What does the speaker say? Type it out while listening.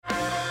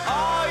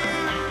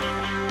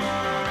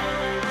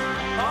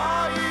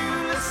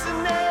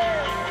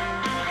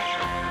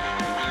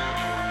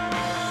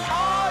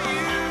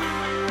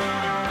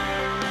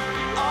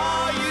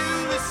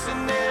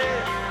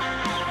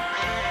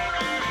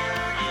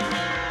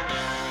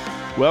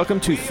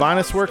Welcome to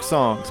Finest Work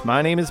Songs.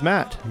 My name is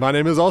Matt. My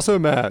name is also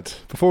Matt.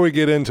 Before we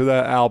get into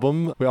that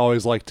album, we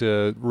always like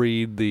to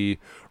read the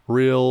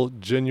real,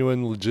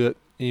 genuine, legit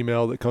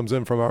email that comes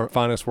in from our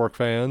Finest Work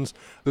fans.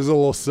 This is a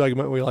little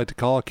segment we like to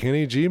call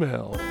Kenny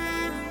Gmail.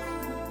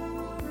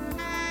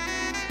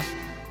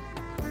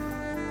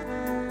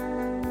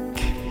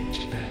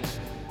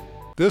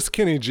 This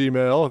Kenny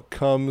Gmail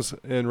comes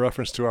in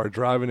reference to our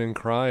Driving and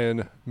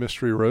Crying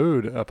Mystery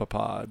Road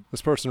epipod.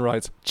 This person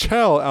writes,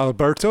 Ciao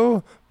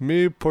Alberto,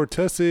 mi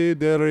portesi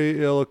deri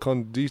il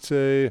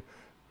condite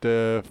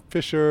de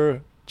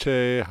Fisher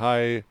che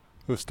hai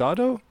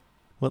gustado?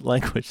 What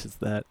language is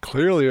that?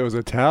 Clearly it was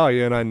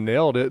Italian. I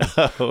nailed it.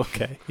 Oh,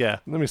 okay. Yeah.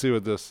 Let me see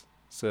what this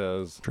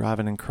says.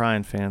 Driving and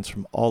Crying fans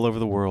from all over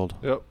the world.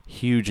 Yep.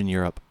 Huge in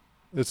Europe.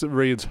 It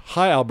reads,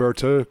 Hi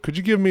Alberto, could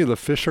you give me the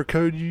Fisher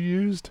code you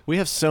used? We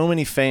have so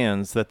many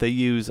fans that they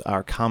use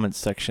our comments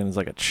section as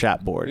like a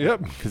chat board.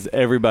 Yep. Because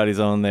everybody's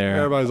on there.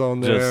 Everybody's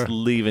on there. Just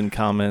leaving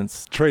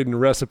comments. Trading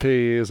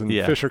recipes and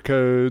Fisher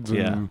codes.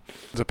 And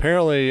it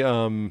apparently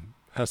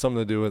has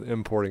something to do with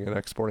importing and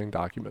exporting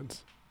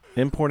documents.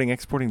 Importing,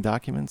 exporting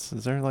documents?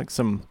 Is there like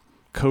some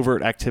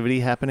covert activity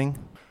happening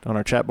on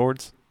our chat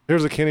boards?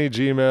 Here's a Kenny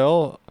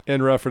Gmail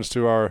in reference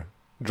to our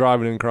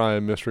Driving and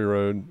Crying Mystery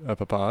Road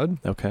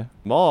epipod. Okay.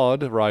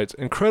 Maud writes,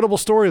 incredible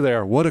story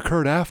there. What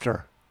occurred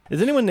after?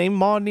 Is anyone named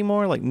Maud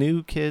anymore? Like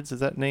new kids?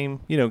 Is that name?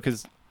 You know,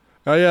 because...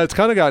 Oh, yeah, it's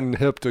kind of gotten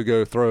hip to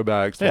go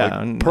throwbacks to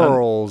like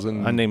Pearls.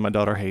 I named my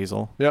daughter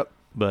Hazel. Yep.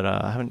 But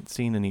I haven't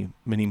seen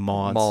many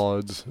Mauds.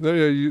 Mauds.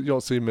 You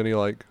don't see many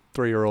like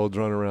 3-year-olds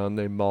running around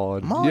named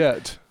Maud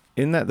yet.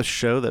 Isn't that the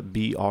show that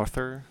B.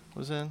 Arthur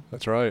was in?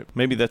 That's right.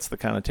 Maybe that's the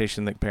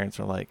connotation that parents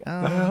are like,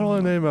 I don't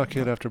want to name my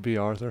kid after B.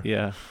 Arthur.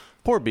 Yeah.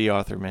 Poor B.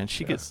 Arthur, man.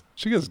 She gets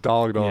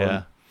dogged on.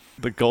 Yeah.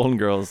 The Golden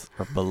Girls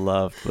are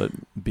beloved, but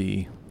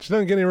B. She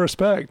doesn't get any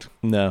respect.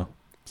 No.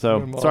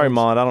 So, sorry,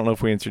 Maud. I don't know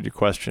if we answered your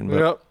question. But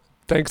yep.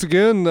 Thanks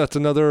again. That's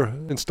another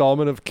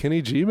installment of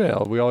Kenny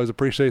Gmail. We always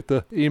appreciate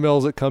the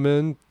emails that come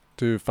in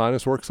to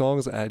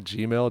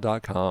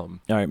finestworksongs@gmail.com.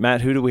 All right,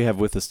 Matt, who do we have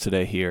with us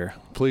today here?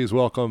 Please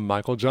welcome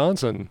Michael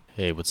Johnson.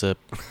 Hey, what's up?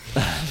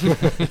 I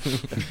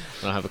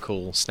don't have a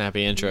cool,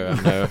 snappy intro.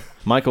 No.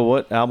 Michael,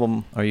 what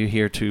album are you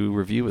here to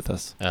review with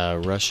us?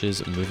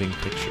 Rush's Moving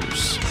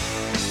Pictures.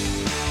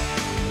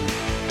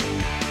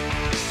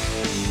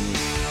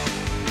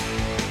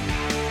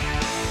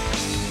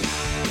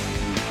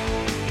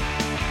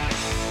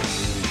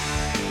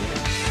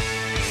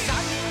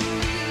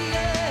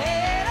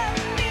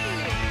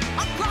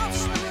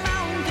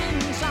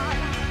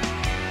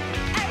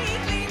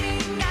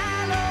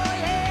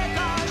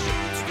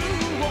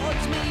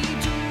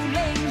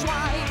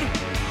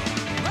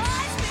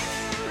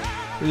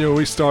 You know,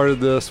 we started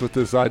this with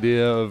this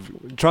idea of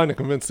trying to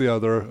convince the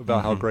other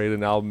about how great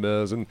an album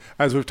is. And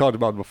as we've talked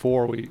about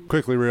before, we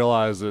quickly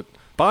realized that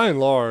by and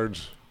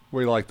large,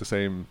 we like the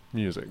same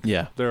music.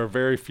 Yeah. There are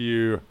very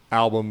few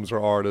albums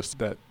or artists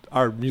that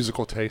our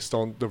musical tastes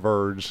don't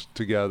diverge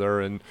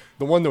together. And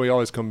the one that we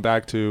always come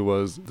back to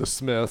was the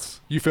Smiths.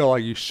 You feel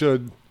like you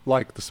should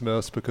like the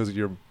Smiths because of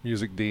your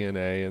music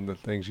DNA and the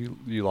things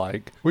you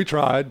like. We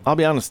tried. I'll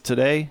be honest,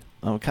 today,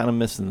 I'm kind of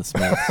missing the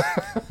Smiths.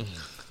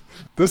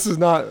 This is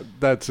not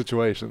that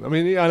situation. I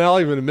mean, and I'll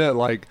even admit,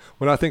 like,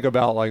 when I think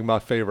about, like, my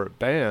favorite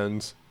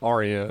bands,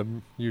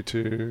 R.E.M.,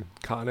 U2,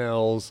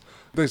 Connells,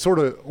 they sort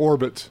of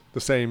orbit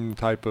the same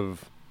type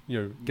of,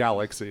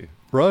 galaxy.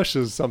 Rush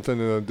is something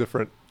in a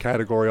different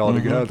category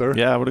altogether.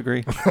 Yeah, I would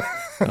agree.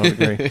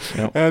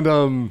 Yep.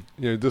 And,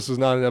 this is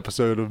not an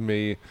episode of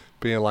me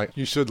being like,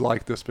 you should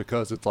like this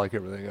because it's like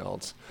everything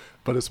else.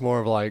 But it's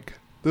more of like,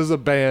 this is a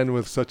band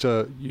with such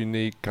a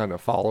unique kind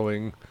of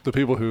following. The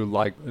people who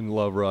like and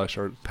love Rush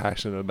are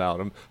passionate about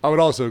them. I would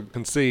also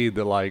concede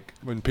that, like,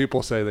 when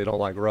people say they don't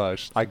like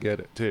Rush, I get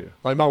it too.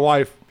 Like, my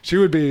wife, she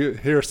would be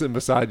here sitting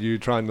beside you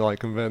trying to, like,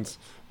 convince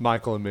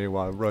Michael and me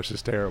why Rush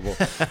is terrible.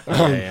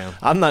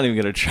 I'm not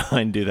even going to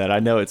try and do that. I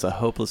know it's a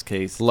hopeless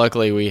case.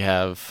 Luckily, we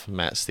have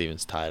Matt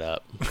Stevens tied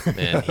up,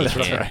 and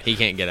he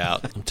can't get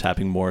out. I'm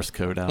tapping Morse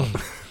code out.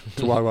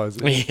 So why was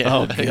it? Yeah.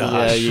 Oh, gosh.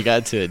 Yeah, you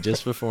got to it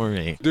just before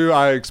me. Do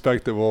I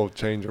expect that we'll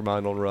change your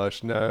mind on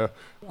Rush? No.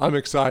 I'm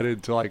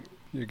excited to, like,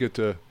 you get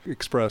to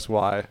express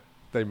why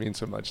they mean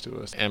so much to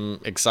us.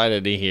 I'm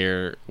excited to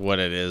hear what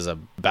it is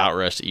about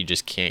Rush that you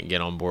just can't get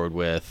on board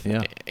with.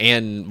 Yeah.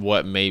 And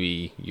what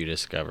maybe you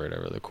discovered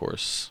over the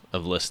course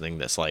of listening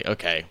that's like,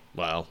 okay,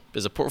 well,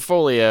 as a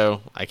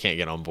portfolio, I can't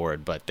get on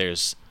board, but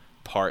there's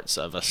parts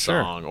of a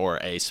song or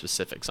a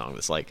specific song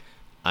that's like,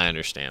 I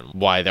understand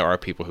why there are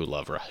people who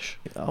love Rush.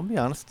 I'll be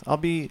honest. I'll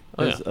be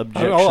as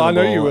objectionable. Oh, I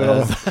know you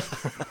will.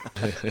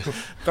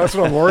 That's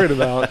what I'm worried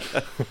about.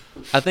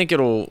 I think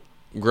it'll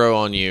grow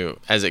on you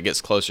as it gets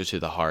closer to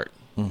the heart.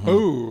 Mm-hmm.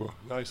 Ooh,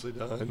 nicely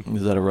done.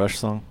 Is that a Rush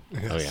song?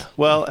 Yes. Oh, yeah.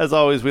 Well, as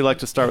always, we like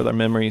to start with our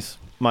memories.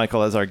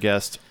 Michael, as our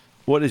guest,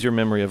 what is your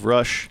memory of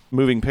Rush,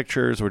 moving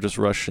pictures, or just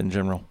Rush in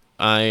general?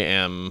 I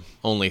am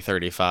only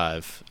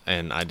 35,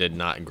 and I did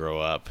not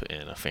grow up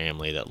in a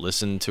family that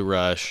listened to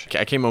Rush.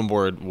 I came on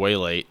board way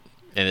late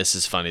and this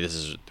is funny, this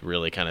is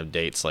really kind of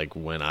dates like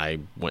when I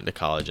went to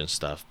college and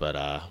stuff,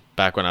 but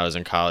back when I was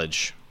in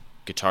college,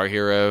 Guitar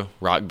Hero,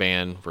 Rock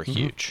Band were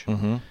huge.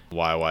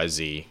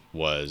 YYZ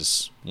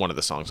was one of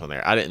the songs on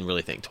there. I didn't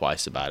really think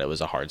twice about it. It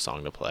was a hard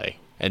song to play.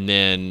 And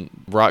then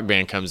Rock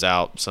Band comes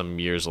out some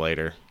years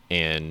later,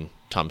 and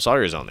Tom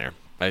Sawyer's on there.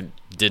 I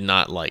did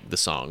not like the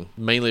song,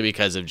 mainly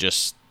because of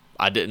just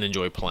I didn't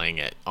enjoy playing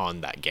it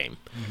on that game.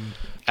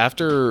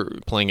 After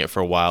playing it for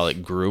a while,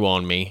 it grew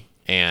on me,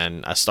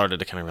 and I started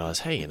to kind of realize,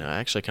 hey, I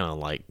actually kind of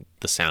like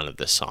the sound of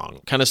this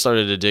song. Kind of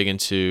started to dig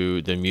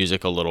into the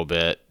music a little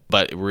bit,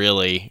 but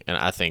really, and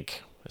I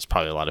think it's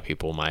probably a lot of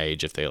people my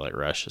age, if they like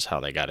Rush, is how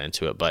they got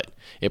into it. But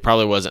it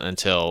probably wasn't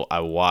until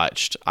I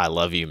watched I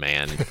Love You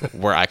Man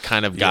where I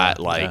kind of got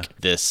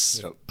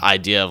this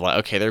idea of like,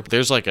 okay,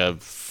 there's like a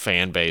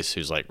fan base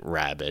who's like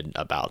rabid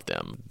about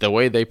them. The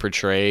way they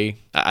portray,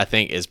 I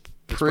think, is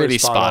pretty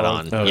spot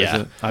on. Oh,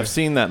 yeah, I've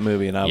seen that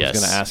movie, and I was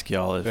going to ask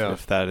y'all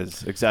if that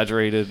is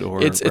exaggerated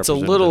or it's a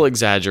little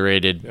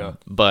exaggerated, Yeah.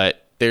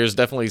 but there's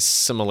definitely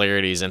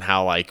similarities in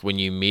how like when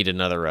you meet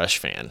another Rush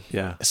fan,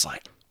 it's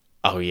like,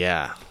 oh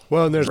yeah.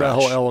 Well, and there's Rush. that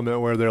whole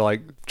element where they're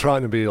like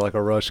trying to be like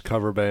a Rush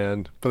cover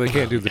band, but they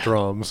can't do the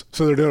drums,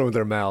 so they're doing it with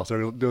their mouths.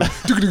 They're doing,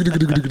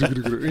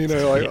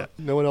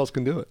 no one else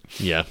can do it.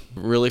 Yeah,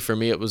 really, for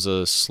me, it was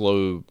a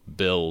slow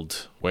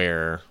build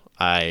where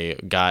I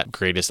got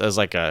greatest as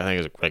like I think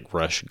it was like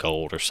Rush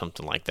Gold or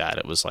something like that.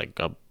 It was like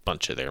a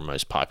bunch of their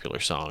most popular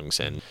songs,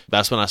 and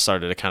that's when I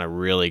started to kind of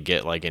really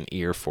get like an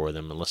ear for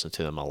them and listen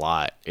to them a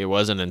lot. It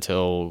wasn't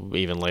until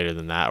even later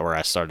than that where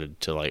I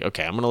started to like,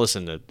 okay, I'm gonna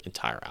listen to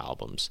entire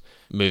albums.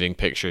 Moving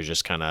Pictures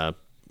just kind of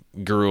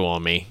grew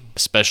on me,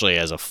 especially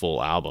as a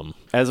full album.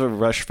 As a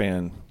Rush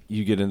fan,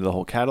 you get into the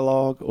whole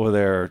catalog, or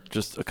there are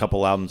just a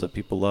couple albums that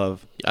people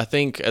love? I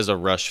think as a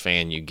Rush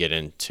fan, you get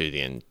into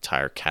the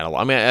entire catalog.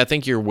 I mean, I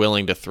think you're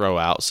willing to throw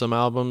out some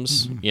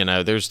albums.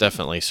 There's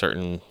definitely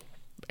certain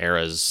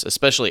eras,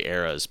 especially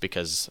eras,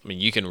 because I mean,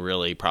 you can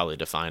really probably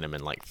define them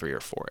in like 3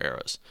 or 4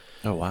 eras.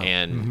 Oh, wow.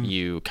 And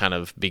you kind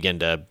of begin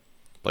to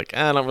like,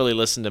 I don't really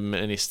listen to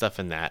any stuff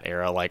in that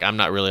era. Like, I'm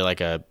not really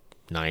like a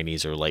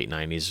 90s or late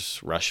 90s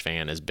Rush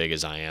fan as big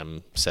as I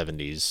am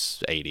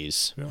 70s,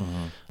 80s.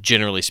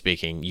 Generally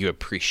speaking, you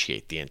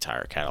appreciate the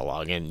entire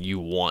catalog and you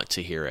want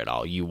to hear it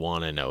all. You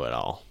want to know it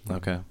all.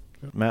 Okay.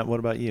 Matt, what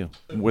about you?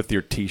 With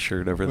your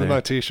T-shirt over there. With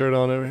my T-shirt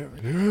on over here.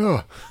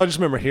 Yeah. I just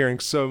remember hearing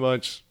so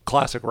much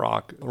classic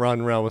rock,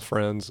 riding around with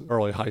friends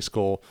early high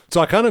school.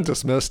 So I kind of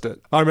dismissed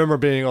it. I remember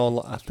being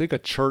on, I think, a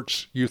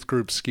church youth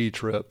group ski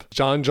trip.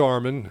 John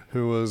Jarman,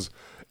 who was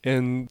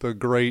in the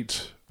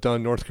great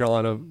Dunn, North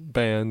Carolina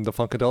band, the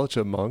Funkadelic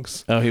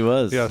Chipmunks. Oh, he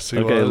was? Yes, he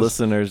okay, was.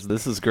 Listeners,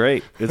 this is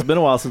great. It's been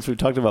a while since we've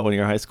talked about one of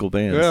your high school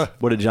bands. Yeah.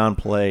 What did John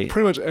play?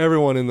 Pretty much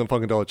everyone in the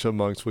Funkadelic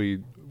Chipmunks,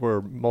 we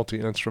were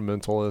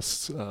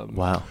multi-instrumentalists.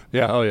 Wow.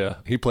 Yeah, oh yeah.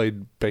 He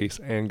played bass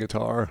and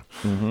guitar.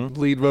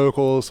 Lead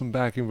vocals, some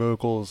backing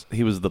vocals.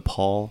 He was the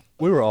Paul.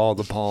 We were all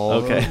the Paul.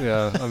 Okay.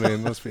 Yeah, I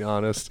mean, let's be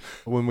honest.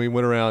 When we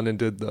went around and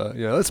did the,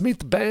 let's meet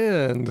the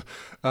band.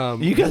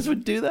 You guys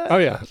would do that? Oh,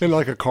 yeah, in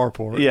like a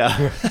carport.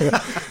 Yeah.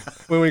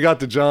 When we got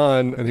to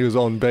John and he was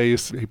on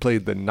bass, he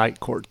played the Night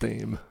Court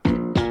theme.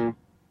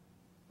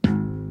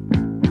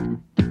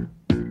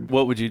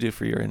 What would you do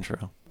for your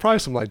intro? Probably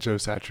some like Joe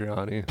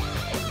Satriani.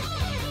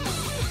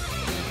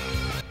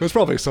 It was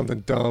probably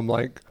something dumb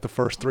like the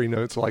first 3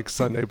 notes like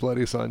Sunday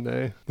Bloody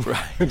Sunday.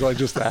 Right. Like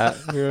just that.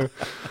 Yeah.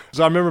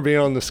 So I remember being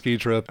on the ski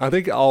trip. I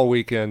think all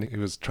weekend he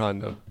was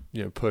trying to,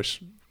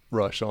 push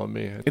Rush on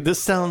me.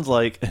 This sounds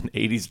like an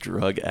 80s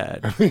drug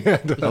ad.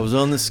 I was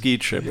on the ski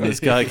trip and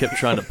this guy kept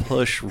trying to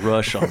push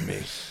Rush on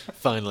me.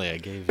 Finally, I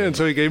gave you. And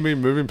so he gave me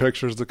Moving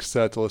Pictures, the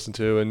cassette to listen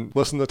to, and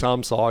listened to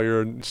Tom Sawyer,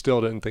 and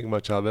still didn't think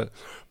much of it.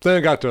 But then I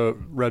got to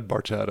Red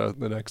Barchetta,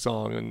 the next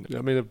song, and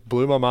I mean, it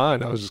blew my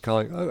mind. I was just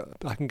kind of like,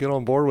 I can get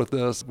on board with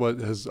this. What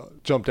has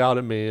jumped out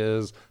at me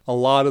is a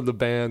lot of the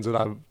bands that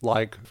I've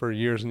liked for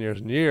years and years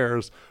and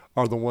years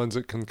are the ones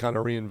that can kind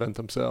of reinvent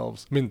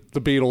themselves. I mean, the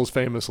Beatles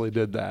famously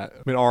did that.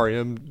 I mean,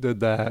 R.E.M.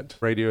 did that.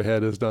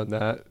 Radiohead has done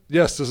that.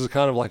 Yes, this is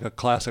kind of like a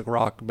classic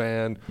rock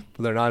band,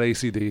 but they're not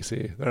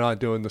AC/DC. They're not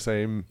doing the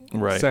same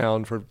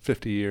sound for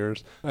 50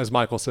 years. As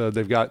Michael said,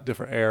 they've got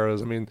different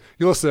eras. I mean,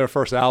 you listen to their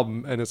first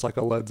album, and it's like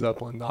a Led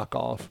Zeppelin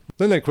knockoff.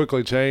 Then they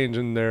quickly change,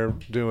 and they're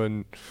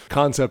doing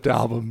concept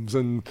albums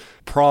and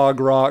prog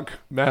rock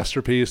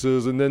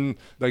masterpieces, and then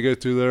they go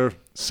through their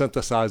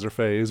synthesizer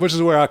phase, which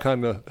is where I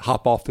kind of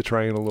hop off the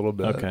train a little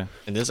bit. Okay.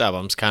 And this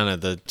album's kind of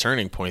the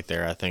turning point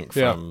there, I think,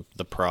 from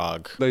the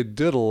prog. They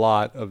did a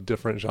lot of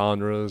different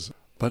genres,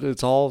 but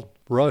it's all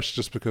Rush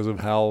just because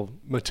of how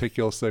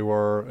meticulous they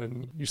were.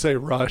 And you say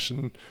Rush,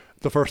 and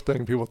the first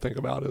thing people think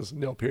about is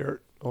Neil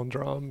Peart on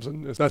drums,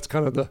 and that's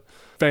kind of the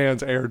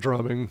fans air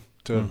drumming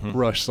to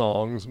Rush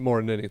songs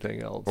more than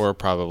anything else. Or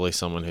probably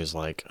someone who's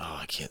like, oh,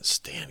 I can't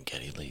stand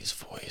Geddy Lee's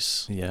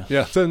voice. Yeah.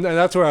 Yeah. So, and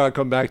that's where I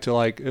come back to,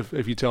 like,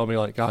 if you tell me,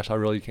 like, gosh, I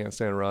really can't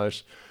stand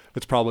Rush,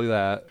 it's probably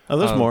that. Oh,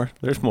 there's more.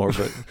 There's more,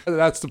 but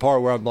that's the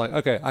part where I'm like,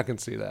 okay, I can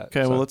see that.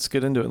 okay, well, let's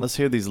get into it. Let's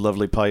hear these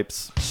lovely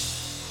pipes.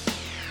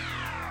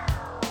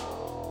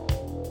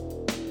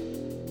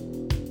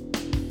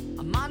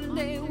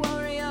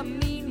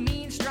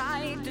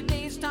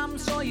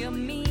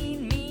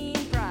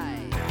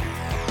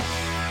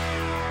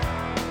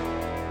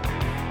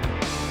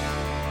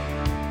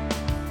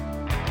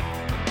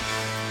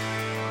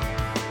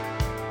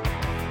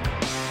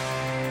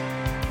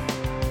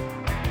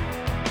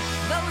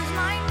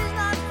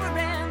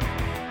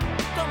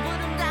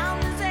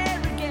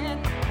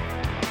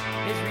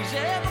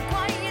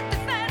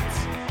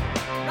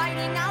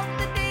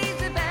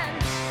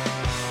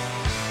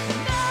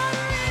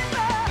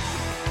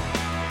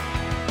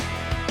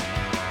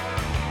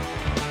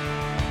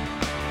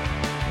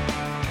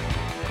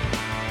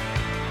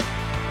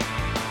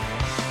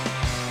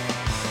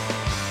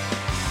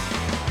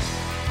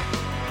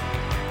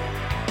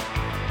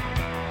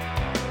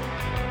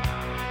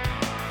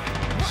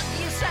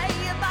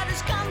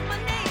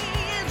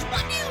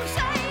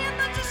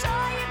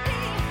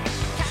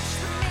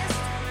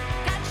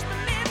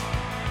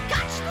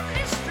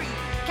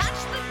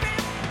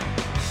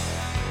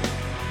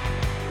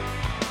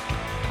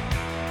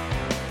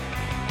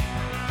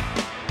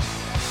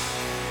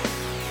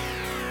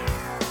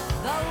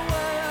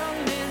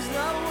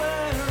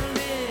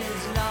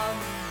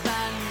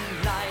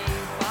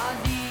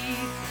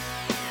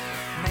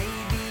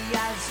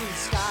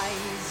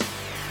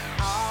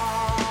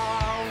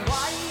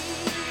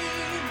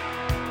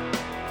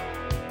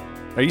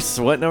 Are you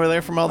sweating over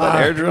there from all that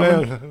air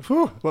drumming? Man,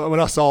 whew. Well, when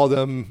I saw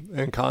them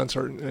in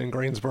concert in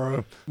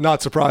Greensboro,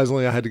 not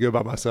surprisingly, I had to go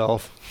by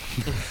myself.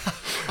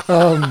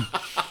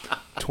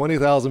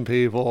 20,000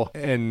 people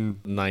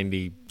and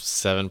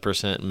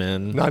 97%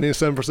 men.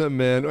 97%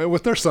 men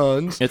with their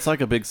sons. It's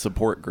like a big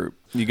support group.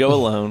 You go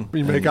alone.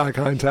 You make eye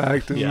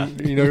contact and Yeah.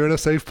 you know you're in a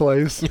safe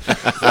place.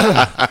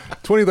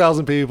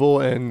 20,000 people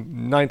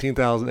and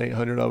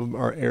 19,800 of them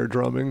are air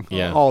drumming.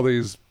 Yeah. All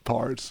these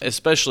parts.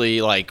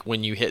 Especially like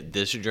when you hit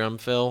this drum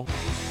fill.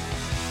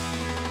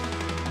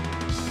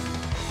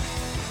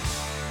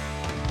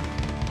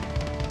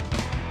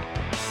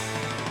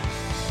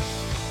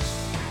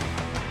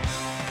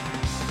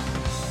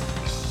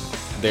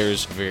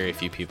 There's very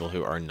few people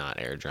who are not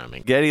air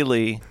drumming. Geddy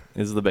Lee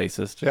is the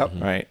bassist, Yep.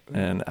 right?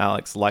 And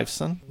Alex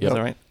Lifeson, is Yep.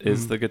 that right?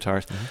 Is the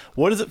guitarist.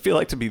 What does it feel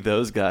like to be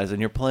those guys and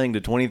you're playing to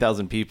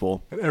 20,000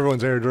 people And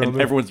everyone's air drumming.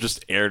 and everyone's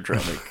just air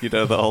drumming,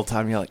 the whole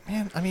time? You're like,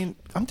 man, I mean,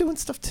 I'm doing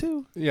stuff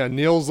too. Yeah,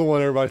 Neil's the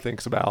one everybody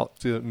thinks about.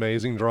 He's an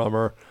amazing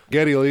drummer.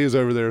 Geddy Lee's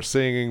over there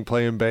singing,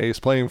 playing bass,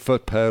 playing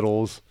foot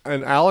pedals.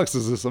 And Alex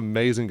is this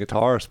amazing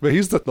guitarist, but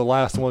he's the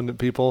last one that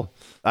people,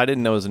 I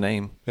didn't know his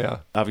name. yeah.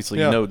 Obviously,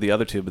 Yeah. you know the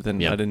other two, but then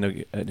Yeah. I didn't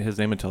know his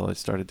name until I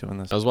started doing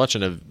this. I was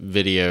watching a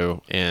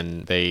video and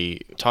they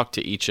talked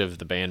to each of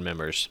the band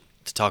members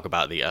to talk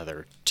about the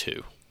other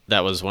two.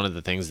 That was one of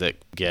the things that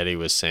Geddy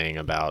was saying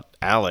about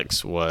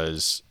Alex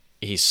was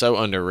he's so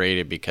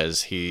underrated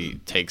because he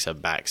takes a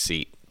back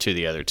seat to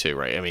the other two,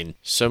 right? I mean,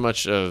 so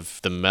much of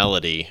the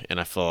melody and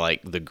I feel like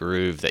the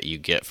groove that you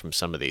get from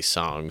some of these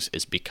songs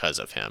is because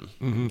of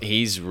him.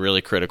 He's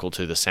really critical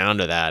to the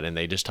sound of that, and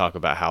they just talk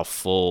about how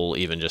full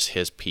even just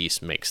his piece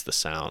makes the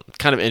sound.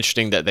 Kind of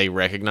interesting that they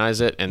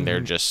recognize it and they're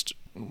just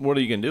What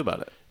are you going to do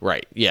about it?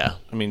 right. Yeah.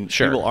 I mean,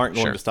 Sure, people aren't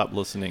going sure. to stop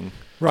listening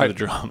Right. to the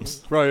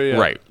drums. Right, yeah.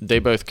 Right. They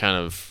both kind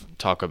of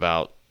talk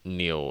about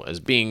Neil as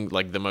being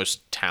like the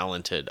most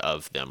talented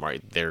of them,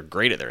 right? They're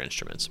great at their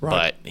instruments,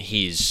 Right. but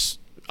he's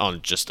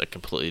on just a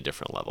completely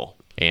different level.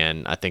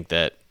 And I think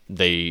that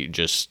they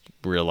just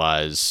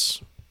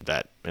realize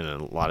that in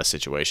a lot of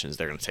situations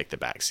they're going to take the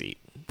back seat.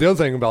 The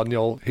other thing about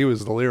Neil, he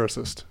was the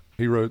lyricist.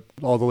 He wrote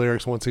all the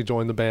lyrics once he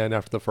joined the band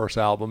after the first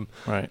album.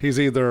 Right. He's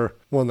either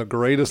one of the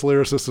greatest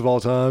lyricists of all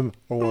time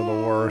or one of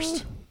the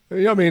worst.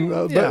 Yeah, I mean,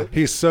 Yeah. but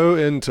he's so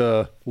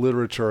into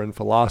literature and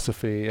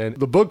philosophy, and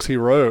the books he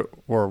wrote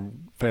were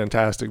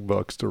fantastic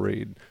books to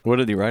read. What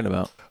did he write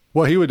about?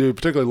 What he would do,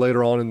 particularly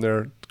later on in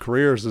their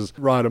careers, is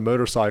ride a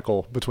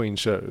motorcycle between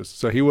shows.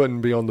 So he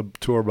wouldn't be on the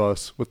tour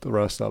bus with the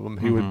rest of them.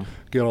 He would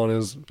get on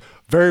his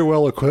very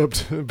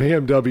well-equipped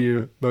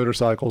BMW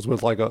motorcycles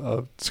with like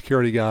a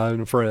security guy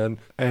and a friend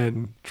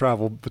and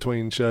travel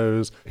between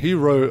shows. He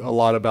wrote a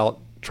lot about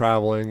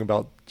traveling,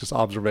 about just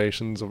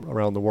observations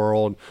around the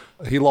world.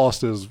 He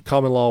lost his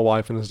common law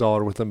wife and his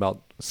daughter within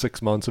about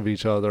 6 months of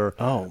each other.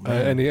 Oh,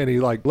 man. And he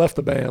like left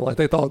the band. Like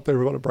they thought they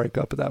were going to break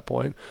up at that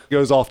point. He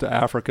goes off to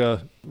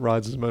Africa,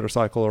 rides his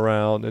motorcycle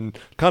around and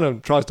kind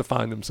of tries to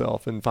find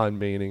himself and find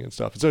meaning and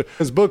stuff. So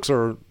his books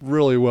are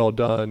really well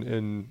done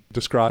in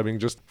describing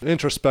just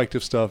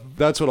introspective stuff.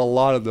 That's what a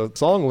lot of the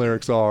song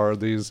lyrics are,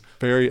 these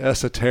very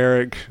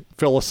esoteric,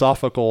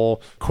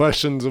 philosophical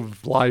questions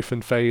of life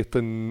and faith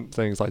and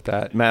things like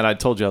that. Matt, I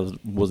told you I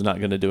was not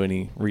going to do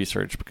any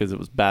research because it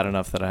was bad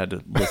enough that I had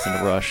to listen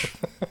to Rush,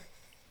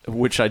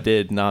 which I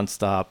did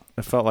nonstop.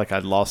 I felt like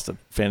I'd lost a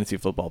fantasy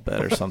football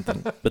bet or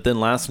something. But then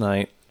last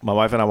night, my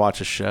wife and I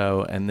watch a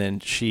show, and then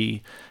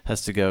she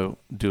has to go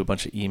do a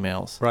bunch of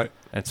emails. Right.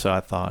 And so I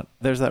thought,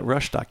 there's that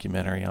Rush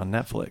documentary on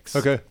Netflix.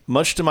 Okay.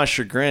 Much to my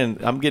chagrin,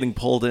 I'm getting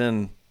pulled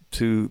in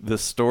to the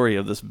story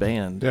of this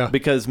band. Yeah.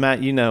 Because,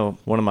 Matt, you know,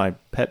 one of my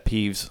pet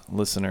peeves,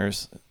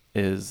 listeners,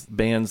 is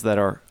bands that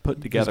are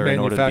put together in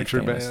order to be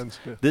manufactured famous. bands.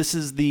 Yeah. This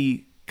is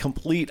the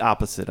complete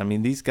opposite. I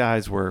mean, these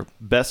guys were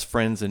best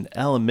friends in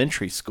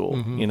elementary school,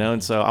 you know,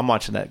 and so I'm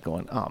watching that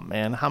going, oh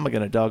man, how am I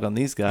going to dog on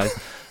these guys?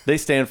 They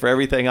stand for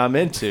everything I'm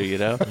into, you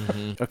know?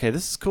 Okay,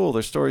 this is cool.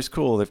 Their story's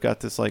cool. They've got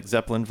this like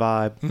Zeppelin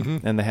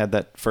vibe, and they had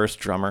that first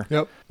drummer,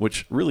 Yep.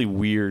 which really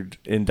weird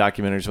in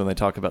documentaries when they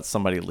talk about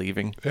somebody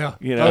leaving. Yeah.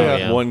 You know, Oh, yeah.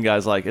 Yeah. one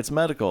guy's like, it's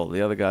medical.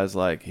 The other guy's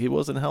like, he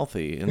wasn't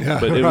healthy. And, Yeah,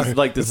 but it was right.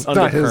 like this It's not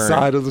undercurrent. his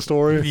side of the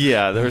story.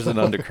 Yeah, there's an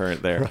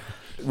undercurrent there.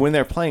 When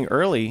they're playing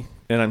early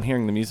and I'm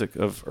hearing the music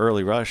of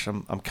early Rush,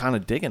 I'm kind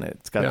of digging it.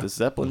 It's got Yeah. this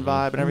Zeppelin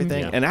vibe and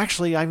everything. Yeah. And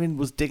actually, I even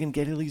was digging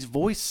Geddy Lee's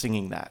voice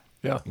singing that.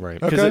 Yeah. Right.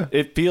 Because Okay.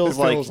 it feels,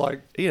 It feels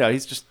like- you know,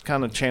 he's just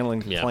kind of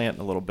channeling Yeah. Plant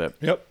a little bit.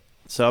 Yep.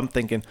 So I'm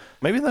thinking,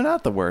 maybe they're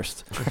not the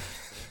worst.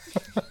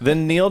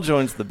 Then Neil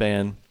joins the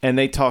band, and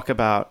they talk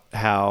about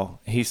how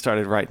he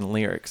started writing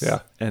lyrics. Yeah.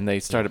 And they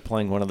started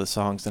playing one of the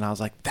songs, and I was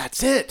like,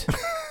 that's it.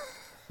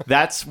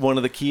 That's one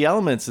of the key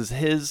elements is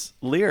his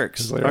lyrics.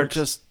 His Are lyrics.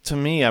 just, to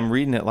me, I'm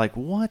reading it like,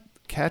 what?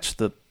 Catch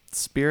the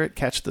spirit,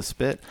 catch the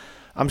spit.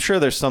 I'm sure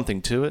there's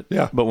something to it.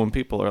 Yeah. But when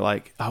people are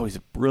like, oh, he's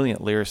a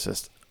brilliant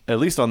lyricist, at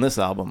least on this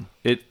album,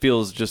 it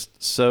feels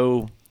just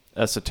so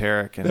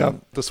esoteric. And Yeah,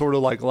 the sort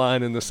of like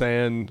line in the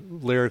sand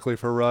lyrically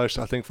for Rush,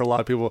 I think for a lot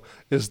of people,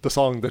 is the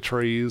song The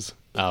Trees,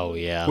 Oh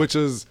yeah. which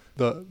is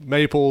the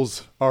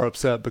maples are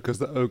upset because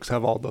the oaks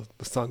have all the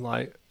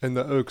sunlight and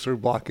the oaks are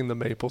blocking the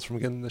maples from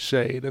getting the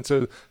shade. And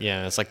so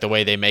Yeah, it's like the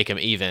way they make them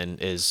even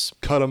is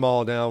cut them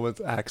all down with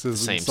axes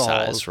Same and saws.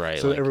 size, right,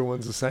 So like-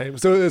 everyone's the same.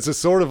 So it's a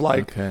sort of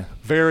like Okay.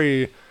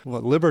 very,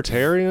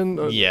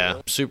 libertarian?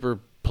 yeah, super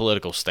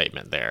political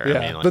statement there. Yeah, I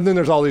mean, like, but then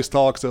there's all these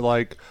talks that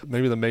like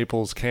maybe the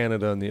maple's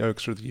Canada and the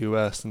oaks are the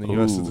U.S. and the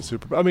U.S. is Ooh. the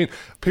super. I mean,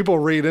 people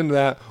read into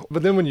that,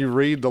 but then when you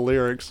read the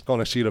lyrics on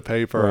a sheet of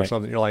paper or Right.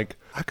 something, you're like,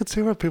 I could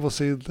see where people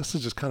see this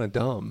is just kind of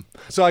dumb.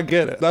 So I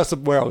get it. That's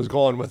where I was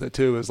going with it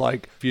too. Is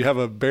like if you have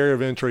a barrier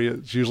of entry,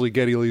 it's usually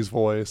Geddy Lee's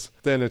voice.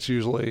 Then it's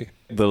usually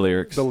the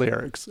lyrics. the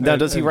lyrics. Now, And-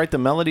 does he and- write the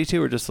melody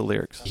too, or just the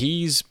lyrics?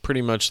 he's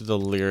pretty much the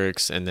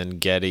lyrics, and then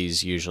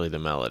Getty's usually the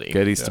melody.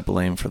 Getty's to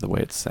blame for the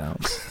way it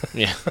sounds.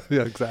 Yeah.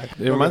 Yeah,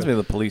 exactly. It reminds me of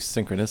the Police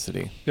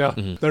Synchronicity. Yeah,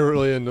 they're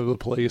really into the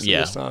Police Yeah.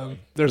 at this time.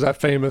 There's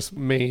that famous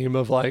meme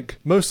of like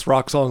most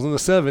rock songs in the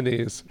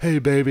 70s. Hey,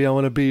 baby, I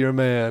want to be your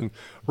man.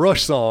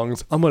 Rush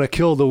songs, I'm going to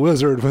kill the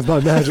wizard with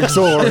my magic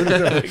sword.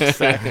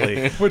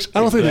 Exactly. Which I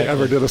don't think they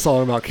ever did a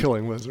song about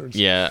killing wizards.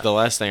 Yeah. The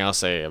last thing I'll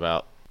say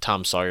about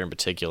Tom Sawyer in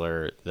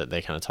particular that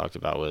they kind of talked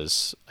about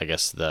was, I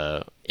guess,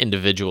 the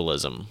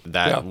individualism.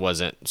 That Yeah.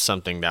 wasn't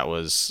something that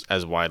was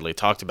as widely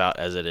talked about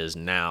as it is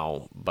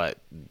now, but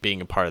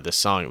being a part of this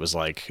song, it was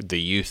like the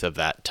youth of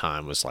that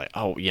time was like,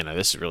 oh,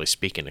 this is really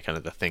speaking to kind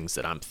of the things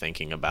that I'm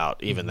thinking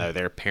about, even though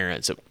their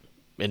parents,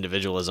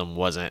 individualism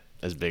wasn't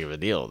as big of a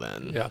deal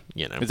then. Yeah.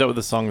 Is that what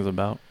the song is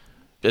about?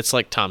 It's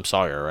like Tom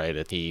Sawyer,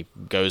 right? He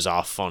goes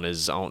off on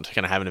his own to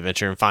kind of have an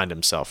adventure and find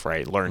himself,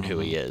 right? Learn who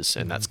he is.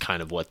 And that's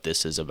kind of what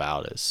this is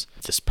about, is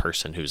this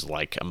person who's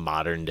like a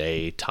modern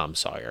day Tom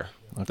Sawyer.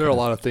 There are a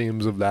lot of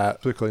themes of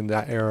that, particularly in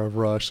that era of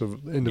Rush,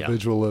 of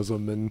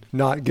individualism and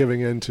not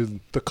giving in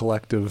to the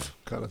collective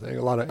kind of thing.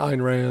 A lot of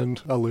Ayn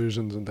Rand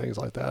allusions and things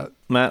like that.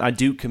 Matt, I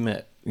do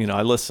commit.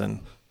 I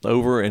listen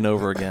over and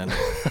over again,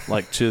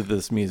 like to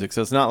this music.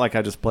 So it's not like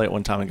I just play it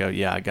one time and go,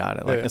 yeah, I got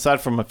it. Like Yeah.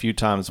 aside from a few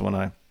times when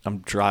I'm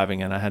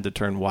driving and I had to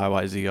turn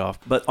YYZ off.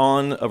 But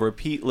on a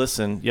repeat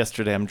listen,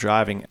 yesterday I'm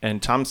driving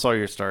and Tom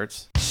Sawyer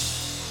starts.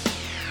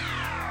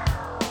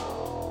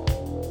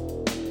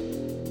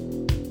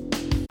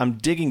 I'm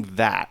digging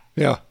that.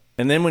 Yeah.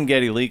 And then when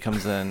Geddy Lee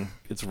comes in,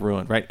 it's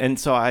ruined, right? And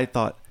so I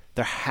thought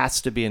there has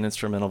to be an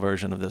instrumental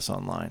version of this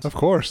online. Of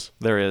course.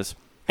 There is.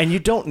 And you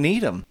don't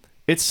need him.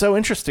 It's so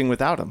interesting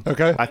without him.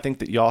 Okay. I think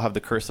that y'all have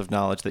the curse of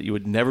knowledge that you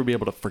would never be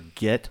able to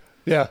forget,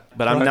 Yeah.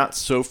 but I'm right. not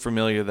so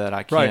familiar that I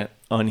Right. can't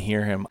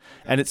unhear him.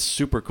 And it's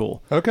super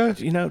cool. Okay.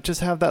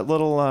 Just have that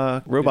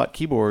little robot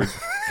keyboard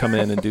come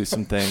in and do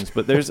some things.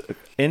 But there's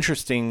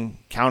interesting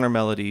counter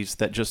melodies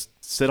that just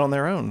sit on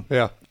their own.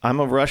 Yeah. I'm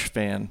a Rush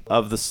fan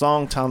of the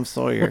song Tom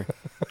Sawyer,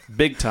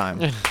 big time,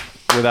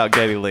 without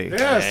Geddy Lee.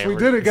 Yes, Hey, we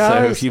we're- did it, So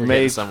guys. if you We're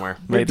getting made somewhere.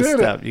 made We a did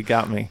step, you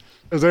got me.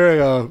 Is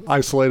there a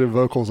isolated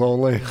vocals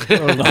only of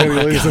Geddy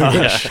Lee's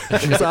English?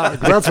 'Cause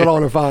that's what I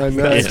want to find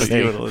That's next. what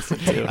you would listen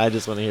to. I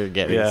just want to hear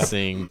Getty Yeah.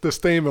 sing. This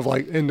theme of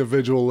like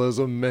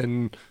individualism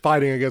and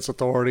fighting against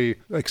authority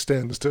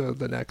extends to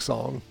the next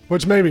song,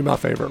 which may be my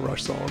favorite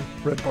Rush song,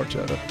 Red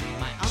Barchetta.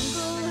 My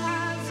uncle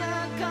has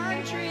a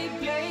country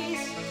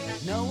place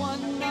that no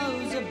one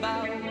knows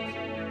about.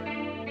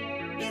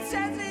 He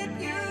says it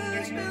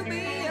used to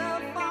be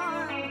a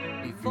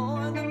farm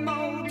before the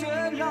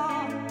motor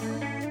law.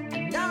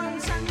 And on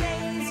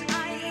Sundays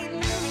I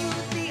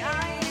look the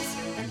ice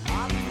and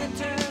off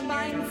the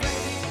turbine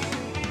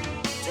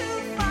freight.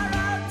 Too far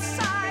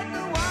outside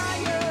the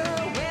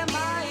wire where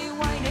my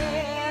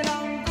white-haired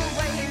uncle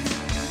waits.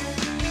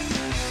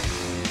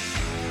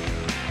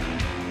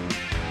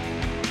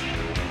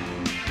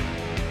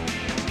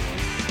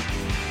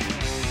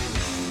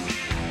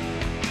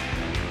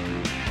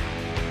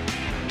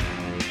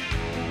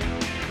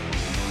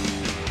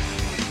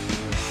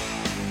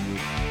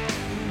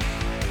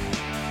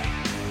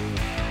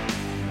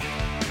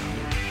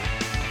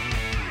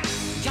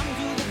 Jump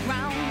to the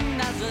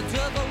ground as the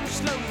turbo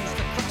slows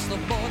to cross the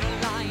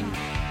borderline.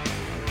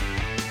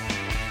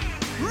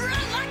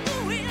 Run like the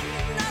wind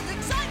as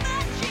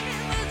excitement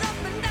shivers up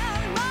and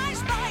down my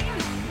spine.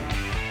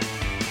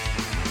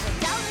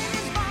 Down in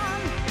his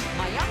barn,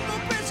 my uncle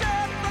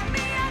preserved for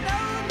me an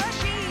old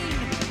machine.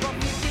 For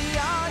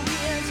 50-odd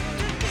years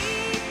to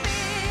keep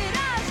it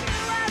as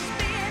new has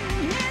been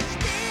his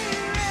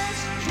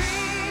dearest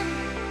dream.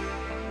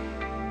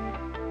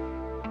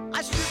 I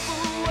strip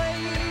away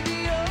the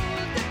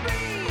old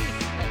debris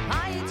that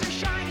hides a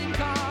shining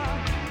car.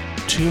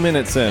 2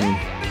 minutes in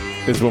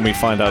is when we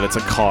find out it's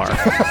a car.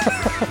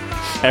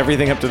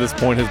 Everything up to this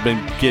point has been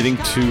getting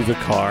to the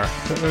car.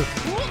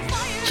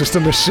 Just a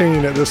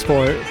machine at this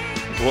point.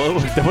 Well,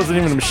 that wasn't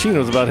even a machine. It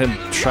was about him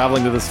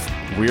traveling to this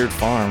weird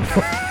farm.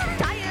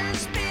 Tires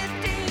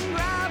spitting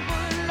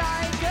gravel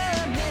like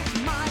a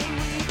myth, my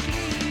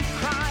weekly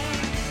crime.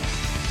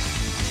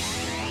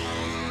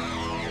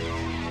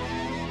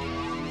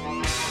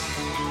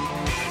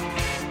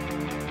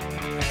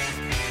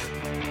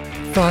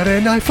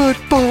 Friday Night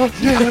Football.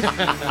 Yeah.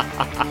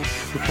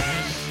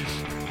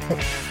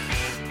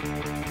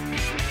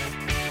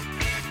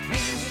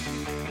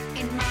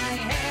 In my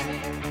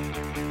head,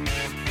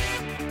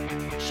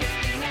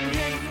 shifting and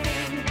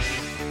drifting,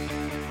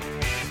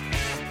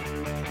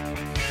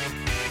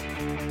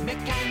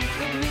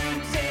 mechanical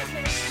music,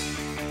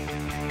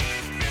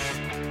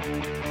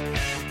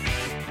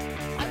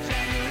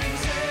 adrenaline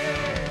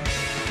surge.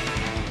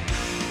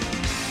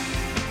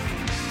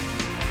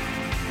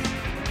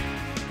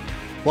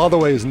 A lot of the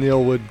ways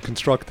Neil would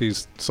construct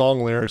these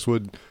song lyrics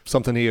would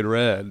something he had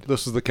read.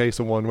 This was the case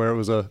of one where it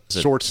was a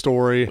short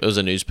story, It was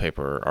a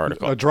newspaper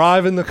article. a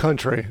drive in the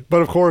country.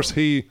 But of course,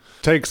 he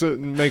takes it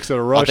and makes it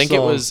a Rush I think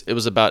song. it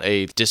was about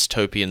a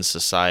dystopian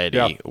society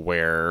Yeah.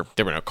 where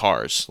there were no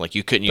cars. Like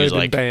you couldn't They've use been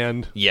like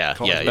banned. yeah,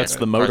 Cars. yeah. That's the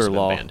Cars motor have been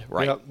law. banned.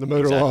 Right. Yep, the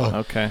motor Exactly. law.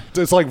 Okay.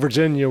 It's like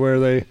Virginia where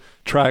they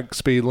track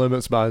speed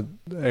limits by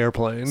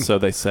airplane. So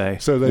they say.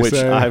 So they which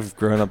say. I've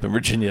grown up in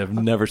Virginia. I've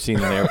never seen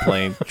an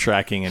airplane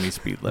tracking any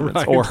speed limits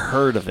Right. or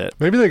heard of it.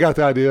 Maybe they got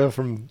the idea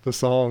from the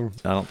song.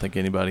 I don't think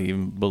anybody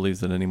even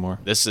believes it anymore.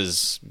 This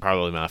is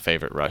probably my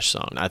favorite Rush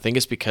song. I think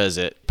it's because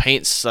it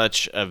paints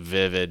such a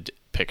vivid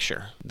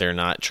picture. They're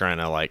not trying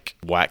to like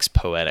wax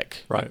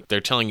poetic. Right. They're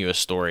telling you a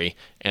story,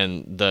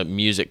 and the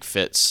music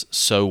fits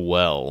so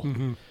well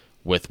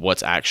with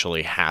what's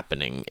actually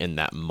happening in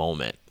that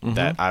moment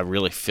that I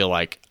really feel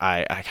like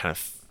I kind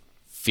of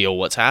feel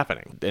what's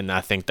happening. And I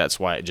think that's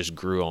why it just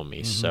grew on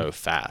me so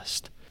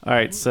fast. All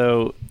right,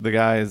 so the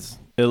guy's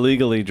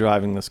illegally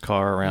driving this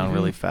car around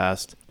really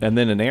fast, and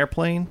then an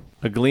airplane,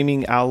 a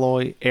gleaming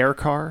alloy air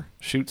car,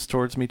 shoots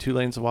towards me 2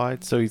 lanes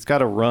wide. So he's got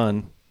to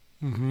run.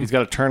 He's got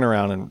to turn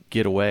around and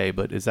get away.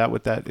 But is that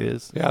what that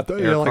is? Yeah,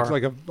 Air car?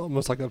 like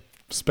almost like a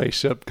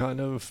spaceship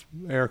kind of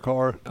air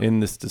car.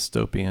 In this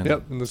dystopian.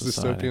 Yep, in this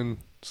society. dystopian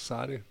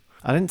society.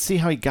 I didn't see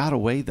how he got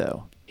away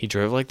though. He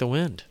drove like the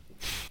wind.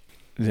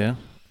 Yeah.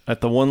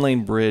 At the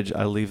 1-lane bridge,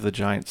 I leave the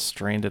giant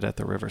stranded at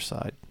the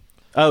riverside.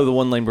 Oh, the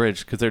 1-lane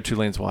bridge because they're 2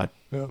 lanes wide.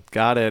 Yeah.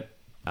 Got it.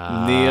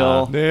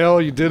 Neil. Neil,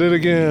 you did it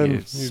again.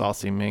 You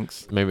saucy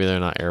minx. Maybe they're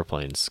not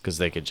airplanes because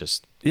they could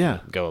just Yeah.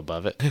 go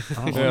above it. I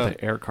don't know Yeah. what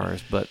the air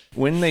cars, but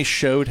when they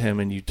showed him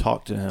and you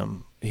talked to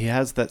him, he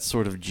has that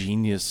sort of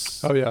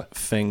genius Oh, yeah.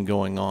 thing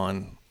going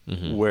on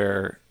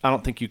where I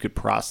don't think you could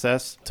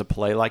process to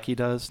play like he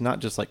does, not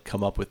just like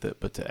come up with it,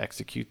 but to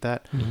execute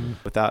that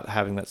without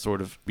having that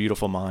sort of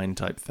beautiful mind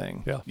type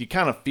thing. Yeah. You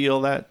kind of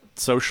feel that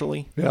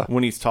socially Yeah.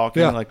 when he's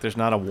talking, Yeah. like there's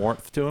not a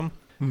warmth to him.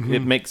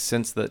 It makes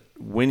sense that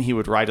when he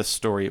would write a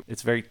story,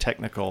 it's very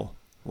technical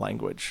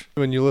language.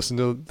 When you listen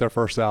to their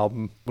first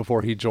album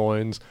before he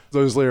joins,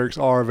 those lyrics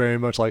are very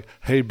much like,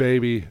 "Hey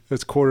baby,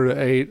 it's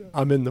 7:45.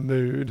 I'm in the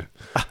mood."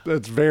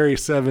 That's very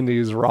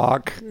 70s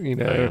rock. You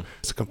know, Yeah.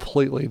 It's a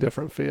completely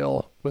different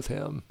feel with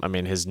him. I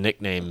mean, his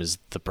nickname is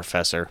the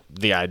Professor.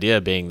 The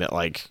idea being that,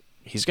 like,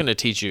 he's going to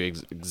teach you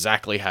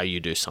exactly how you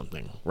do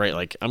something, right?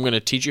 Like, I'm going to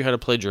teach you how to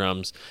play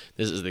drums.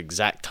 This is the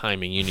exact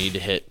timing you need to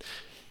hit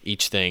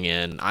each thing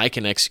in. I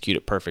can execute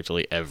it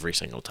perfectly every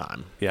single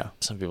time. Yeah.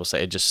 Some people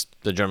say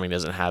the drumming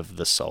doesn't have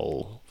the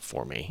soul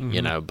for me,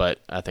 you know, but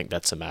I think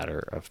that's a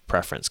matter of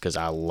preference because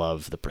I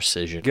love the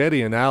precision.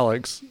 Geddy and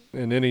Alex,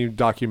 in any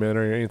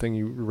documentary or anything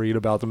you read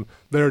about them,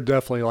 they're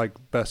definitely like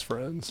best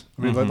friends.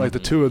 I mean, like the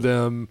two of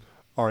them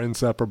are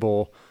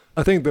inseparable.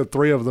 I think the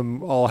three of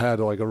them all had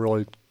like a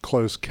really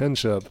close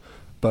kinship.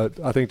 But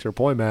I think to your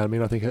point, man, I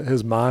mean, I think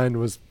his mind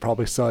was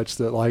probably such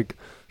that like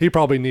he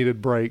probably needed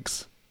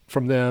breaks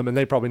from them and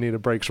they probably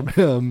needed breaks from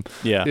him.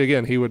 Yeah.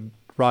 Again, he would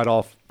ride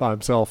off by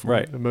himself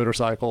Right. in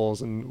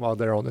motorcycles and while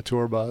they're on the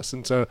tour bus.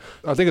 And so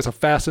I think it's a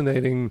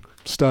fascinating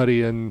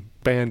study in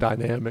band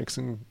dynamics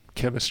and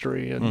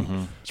chemistry.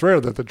 And it's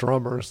rare that the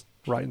drummer's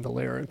writing the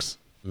lyrics.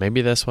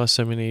 Maybe that's why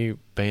so many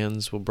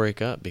bands will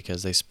break up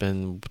because they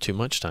spend too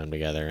much time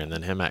together, and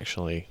then him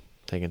actually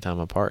taking time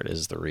apart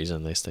is the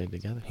reason they stayed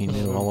together. He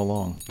knew all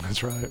along.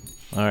 That's right.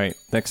 All right,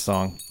 next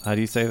song. How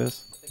do you say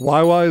this?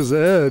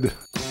 YYZ.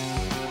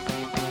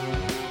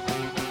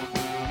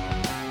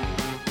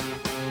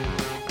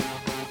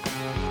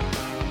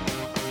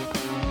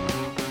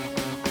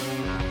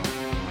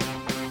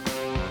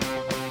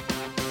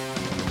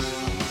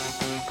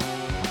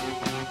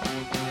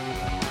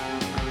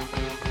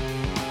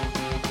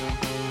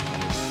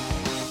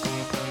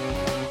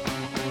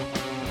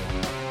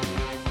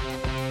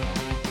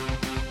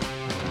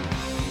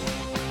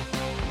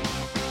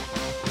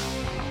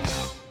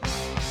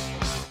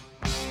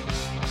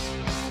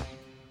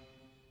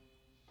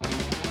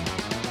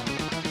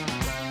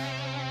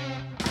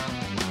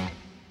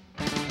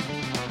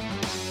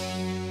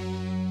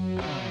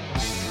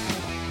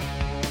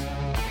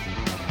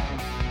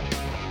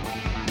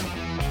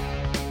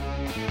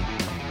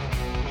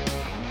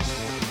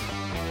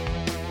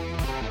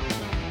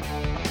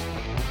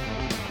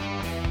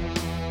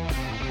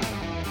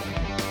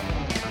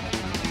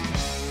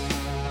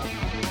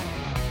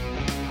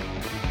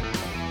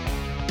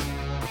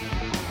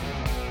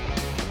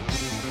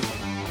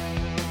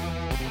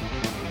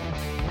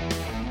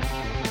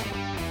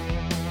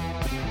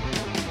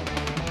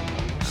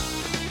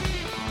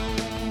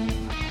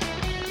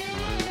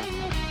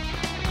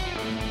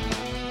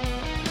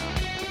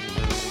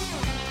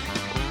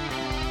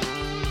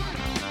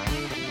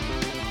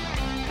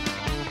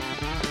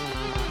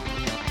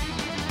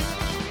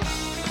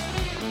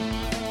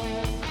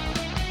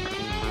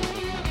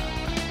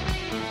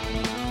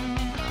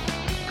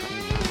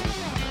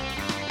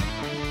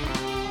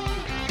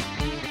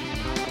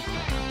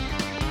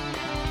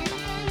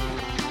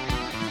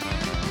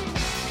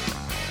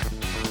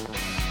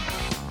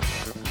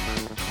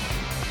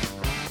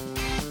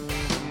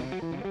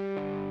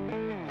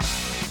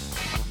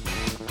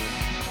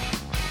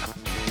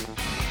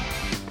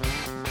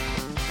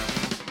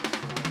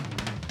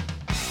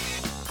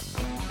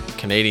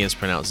 Canadians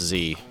pronounce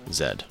Z,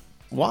 Zed.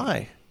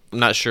 Why? I'm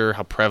not sure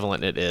how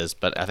prevalent it is,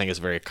 but I think it's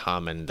very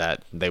common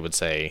that they would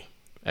say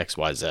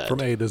XYZ.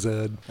 From A to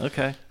Z.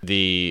 Okay.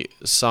 The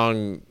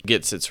song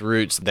gets its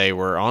roots. They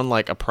were on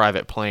like a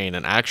private plane,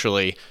 and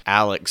actually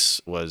Alex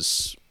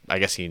was, I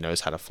guess he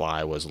knows how to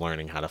fly, was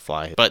learning how to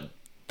fly. But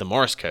the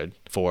Morse code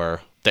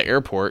for the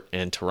airport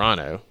in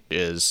Toronto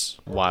is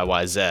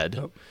YYZ.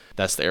 Yep.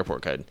 That's the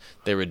airport code.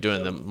 They were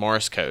doing the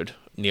Morse code.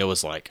 Neil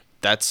was like,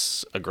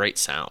 that's a great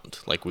sound.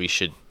 Like, we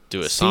should do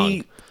a song.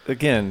 See,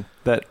 again,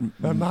 that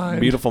mind.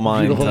 beautiful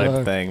mind Beautiful type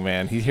mind. thing,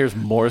 man. He hears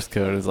Morse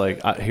code. It's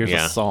like, here's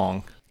Yeah. a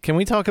song. Can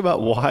we talk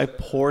about why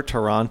poor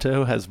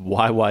Toronto has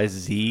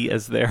YYZ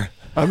as their...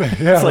 I mean,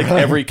 yeah, It's like right.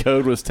 every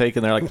code was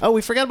taken. They're like, oh,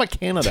 we forgot about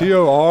Canada.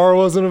 TOR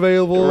wasn't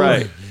available.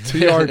 Right.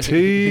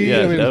 TRT. Yeah,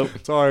 I mean, nope.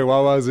 sorry,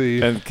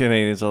 YYZ. And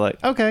Canadians are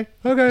like, okay,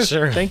 Okay.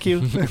 Sure. thank you.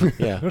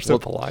 Yeah. They're so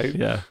polite.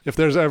 Yeah. If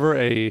there's ever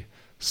a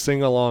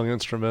sing-along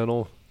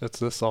instrumental, it's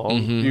this song.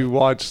 Mhm. You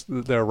watch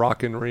their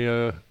Rock in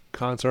Rio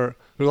concert.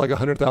 There's like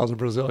 100,000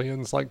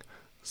 Brazilians like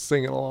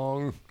singing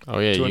along Oh,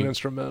 yeah. to an You,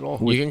 instrumental.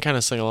 you can kind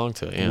of sing along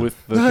to it, yeah. With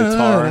the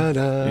guitar.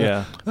 Da-da-da.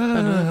 Yeah.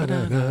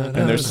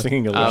 And they're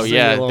singing Oh, along.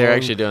 yeah. along. They're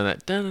actually doing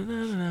that.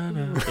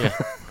 Da-da-da-da-da. Yeah.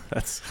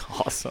 That's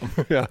awesome.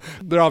 Yeah,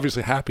 they're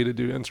obviously happy to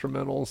do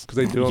instrumentals because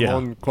they do them Yeah.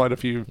 on quite a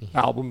few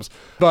albums.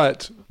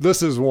 But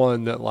this is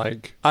one that,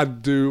 like, I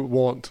do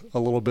want a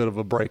little bit of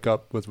a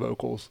breakup with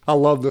vocals. I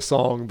love the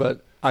song,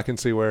 but I can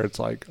see where it's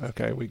like,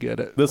 okay, we get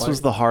it. This Like,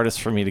 was the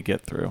hardest for me to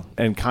get through.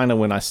 And kind of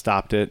when I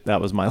stopped it,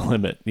 that was my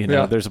limit. You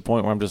know, Yeah. there's a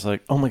point where I'm just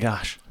like, oh my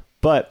gosh.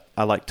 But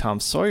I like Tom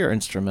Sawyer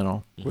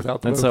instrumental.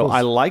 without the And so vocals.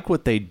 I like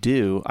what they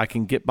do. I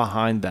can get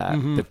behind that,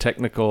 the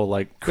technical,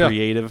 like Yeah.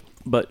 creative.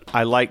 But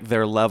I like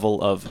their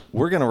level of,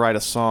 we're going to write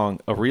a song,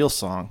 a real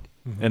song,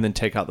 and then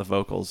take out the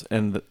vocals.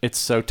 And it's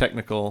so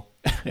technical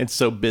and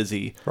so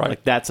busy. Right.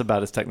 Like that's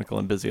about as technical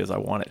and busy as I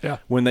want it. Yeah.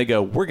 When they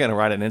go, we're going to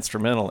write an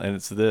instrumental and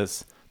it's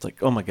this, it's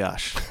like, oh my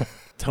gosh,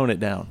 tone it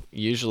down.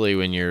 Usually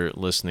when you're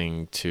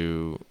listening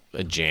to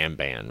a jam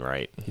band,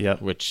 right?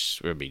 Yep.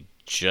 Which would be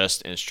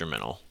just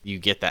instrumental. You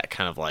get that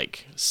kind of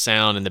like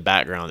sound in the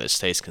background that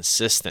stays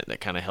consistent, that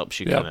kind of helps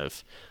you Yep. kind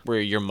of where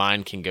your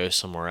mind can go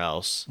somewhere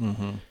else.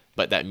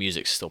 But that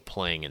music's still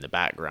playing in the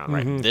background,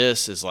 right?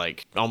 This is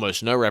like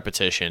almost no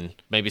repetition.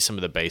 Maybe some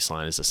of the bass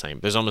line is the same.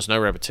 There's almost no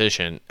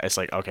repetition. It's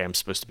like, okay, I'm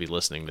supposed to be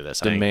listening to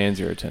this. Demands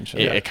your attention.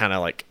 It kind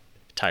of like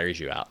tires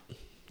you out.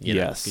 You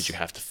know, Yes. because you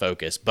have to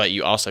focus, but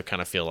you also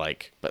kind of feel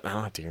like, but I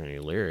don't have to hear any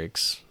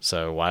lyrics,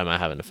 so why am I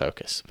having to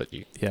focus? But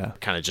you Yeah.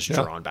 kind of just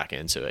Yeah. drawn back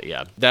into it.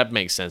 Yeah, that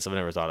makes sense. I've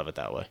never thought of it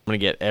that way. I'm gonna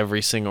get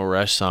every single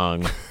Rush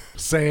song,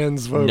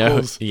 Sans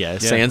vocals.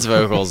 sans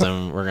vocals,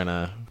 and we're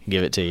gonna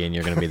give it to you, and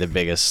you're gonna be the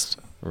biggest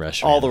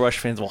Rush All fan. the Rush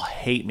fans will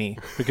hate me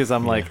because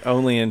I'm like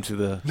only into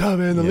the No,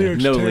 man, the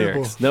lyrics no are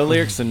terrible. lyrics, no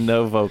lyrics and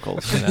no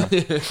vocals. You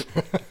know?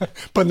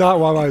 But not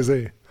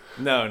YYZ.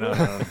 No.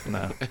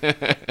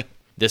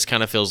 This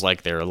kind of feels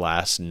like their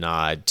last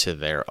nod to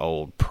their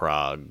old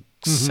prog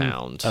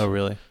sound. Oh,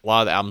 really? A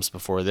lot of the albums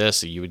before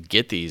this, you would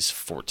get these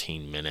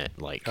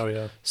 14-minute like Oh,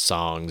 yeah.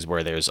 songs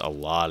where there's a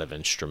lot of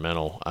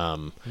instrumental.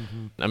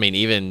 I mean,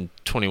 even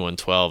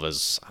 2112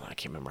 is, I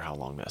can't remember how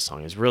long that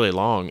song is, really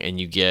long, and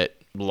you get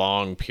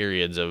long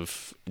periods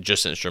of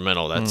just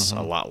instrumental. That's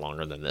a lot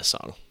longer than this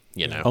song,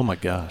 you know? Oh my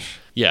gosh.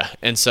 Yeah,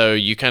 and so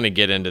you kind of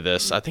get into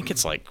this. I think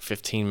it's like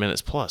 15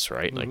 minutes plus,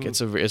 right? Like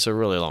it's a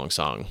really long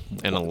song,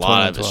 and a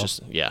lot of it's 2112.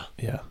 just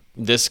Yeah.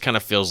 This kind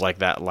of feels like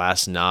that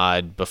last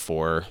nod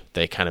before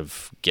they kind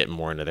of get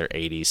more into their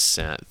 80s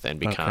synth and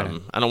become,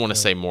 Okay. I don't want to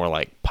say more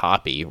like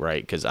poppy,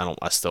 right? Because I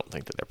still don't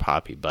think that they're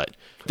poppy, but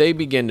they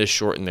begin to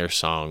shorten their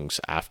songs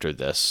after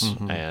this,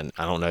 and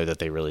I don't know that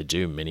they really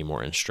do many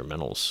more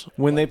instrumentals.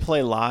 When they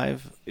play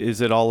live,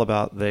 is it all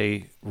about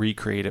they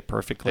recreate it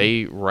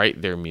perfectly? They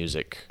write their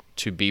music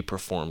to be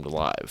performed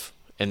live,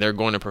 and they're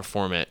going to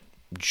perform it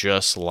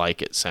just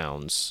like it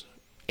sounds,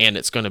 and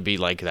it's going to be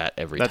like that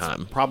every That's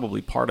time.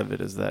 probably part of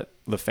it is that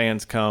the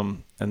fans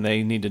come and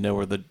they need to know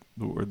where the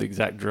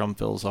exact drum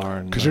fills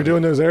are. Because you're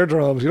doing those air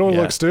drums. You don't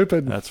Yeah, look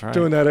stupid that's right.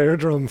 doing that air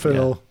drum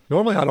fill.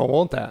 Normally, I don't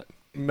want that.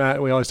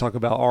 Matt, we always talk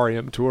about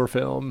REM tour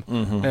film,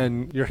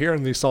 and you're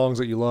hearing these songs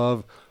that you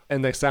love,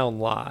 and they sound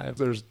live.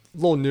 There's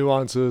little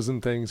nuances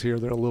and things here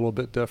that are a little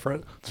bit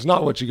different. It's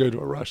not what you go to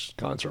a Rush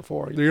concert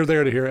for. You're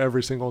there to hear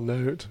every single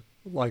note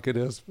like it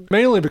is,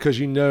 mainly because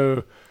you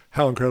know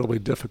how incredibly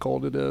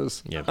difficult it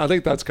is. Yeah. I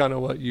think that's kind of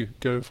what you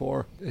go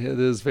for. It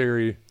is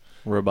very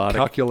robotic.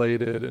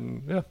 calculated,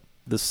 and yeah.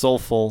 The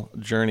soulful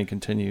journey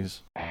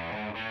continues.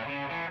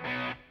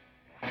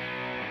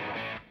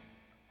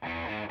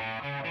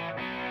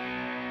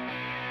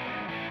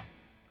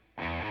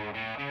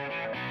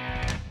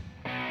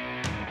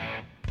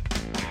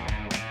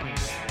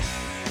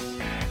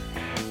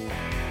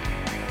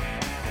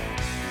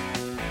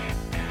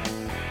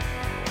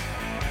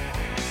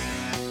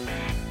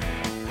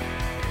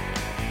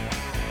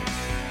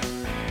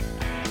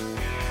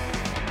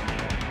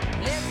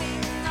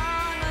 Living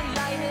on a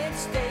lighted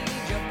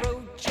stage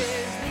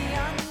approaches the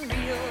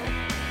unreal.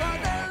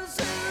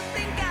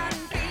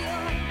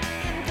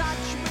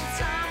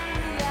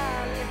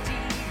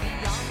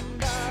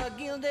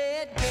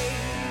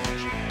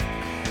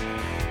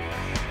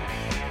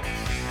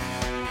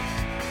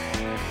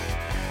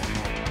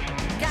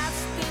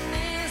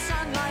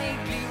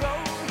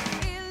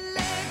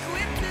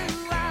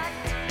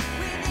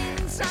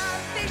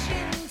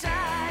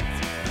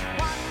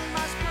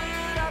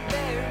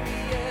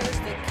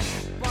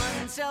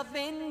 myself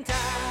in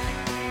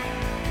time.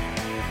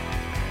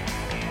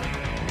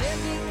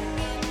 Living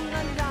in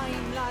the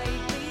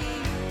limelight, the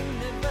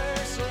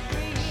universal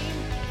dream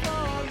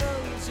for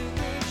those who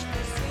wish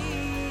to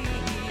see.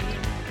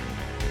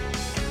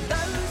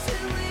 Those who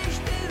wish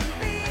to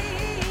be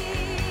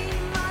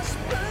must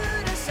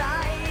put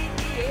aside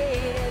the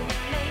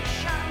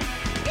alienation.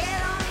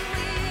 Get on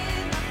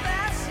with the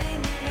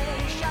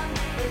fascination,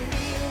 the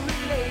real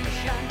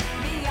relation,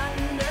 the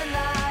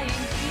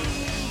underlying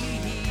key.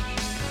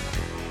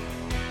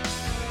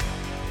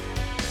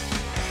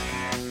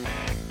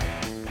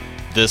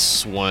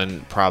 This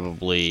one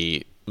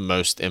probably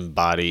most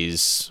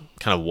embodies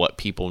kind of what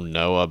people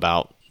know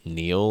about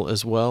Neil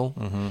as well.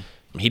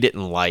 He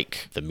didn't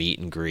like the meet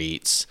and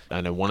greets.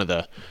 I know one of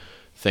the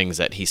things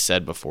that he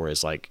said before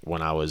is like,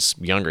 when I was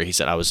younger, he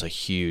said I was a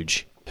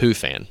huge Who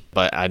fan,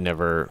 but I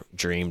never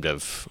dreamed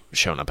of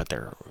showing up at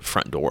their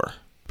front door.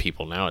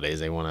 People nowadays,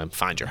 they want to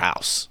find your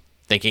house,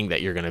 thinking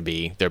that you're going to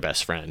be their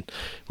best friend,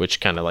 which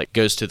kind of like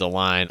goes to the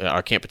line,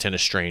 "I can't pretend a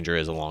stranger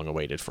is a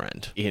long-awaited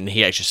friend." And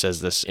he actually says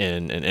this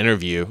in an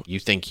interview: "You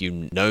think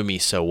you know me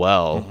so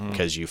well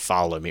because you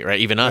follow me, right?"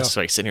 Even us,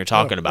 like sitting here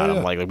talking about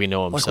him, like we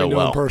know him Like so we know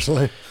well him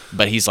personally.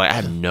 But he's like, "I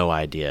have no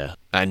idea.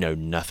 I know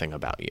nothing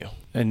about you."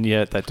 And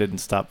yet that didn't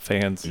stop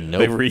fans. Nope.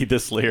 They read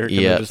this lyric and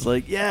Yeah. they're just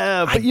like,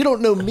 yeah, but you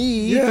don't know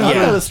me. Yeah. I'm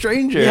Yeah. not a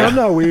stranger. Yeah, I'm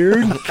not weird.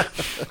 I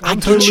I'm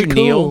get you, totally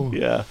Neil. cool.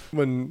 Yeah.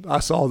 When I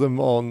saw them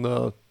on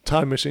the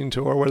Time Machine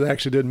tour, where they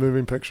actually did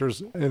moving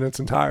pictures in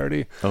its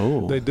entirety,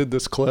 Oh. they did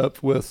this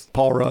clip with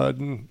Paul Rudd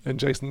and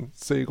Jason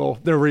Segel.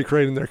 They're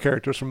recreating their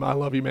characters from I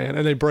Love You Man,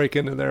 and they break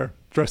into their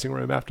dressing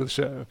room after the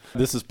show.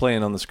 This is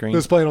playing on the screen.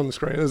 This is playing on the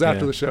screen. This is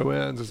after Yeah. the show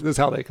ends. This is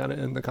how they kind of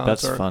end the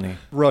concert. That's funny.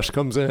 Rush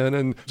comes in,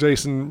 and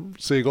Jason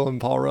Segel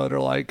and Paul Rudd are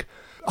like,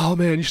 "Oh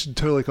man, you should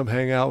totally come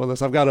hang out with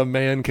us. I've got a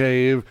man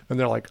cave." And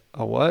they're like,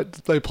 "Oh, what?"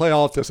 They play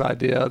off this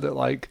idea that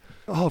like,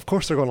 "Oh, of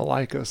course they're going to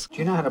like us." Do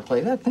you know how to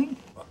play that thing?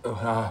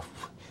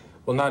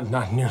 Well,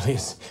 not nearly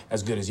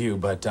as good as you,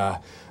 but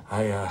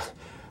I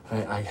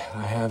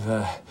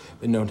have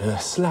been known to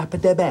slap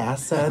at the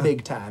bass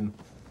big time.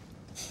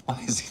 Why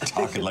is he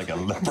talking like a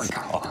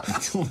leprechaun?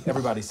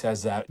 Everybody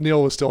says that.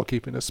 Neil was still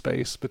keeping a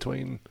space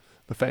between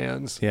the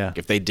fans. Yeah.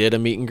 If they did a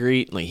meet and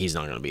greet, like, he's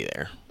not going to be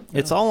there.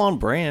 It's all on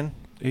brand.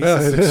 He's Yeah,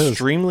 this it is.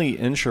 extremely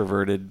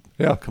introverted,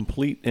 Yeah.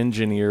 complete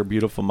engineer,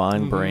 beautiful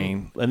mind,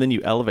 brain. And then you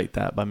elevate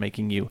that by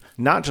making you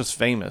not just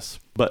famous,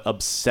 but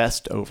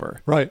obsessed over.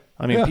 Right.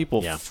 I mean, Yeah.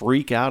 people Yeah.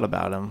 freak out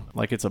about him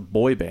like it's a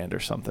boy band or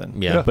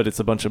something. Yeah. But it's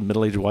a bunch of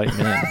middle-aged white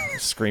men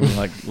screaming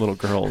like little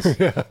girls.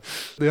 The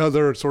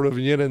other sort of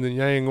yin and the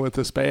yang with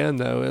this band,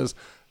 though, is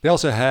they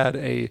also had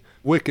a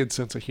wicked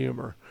sense of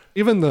humor.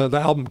 Even the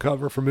album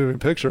cover for Moving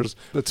Pictures,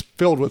 it's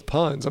filled with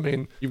puns. I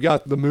mean, you've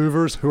got the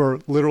movers who are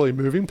literally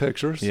moving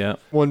pictures. Yeah.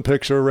 One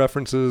picture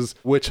references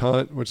Witch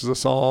Hunt, which is a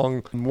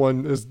song. And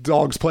one is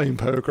dogs playing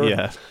poker.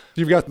 Yeah.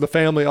 You've got the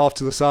family off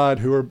to the side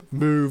who are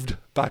moved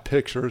by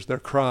pictures. They're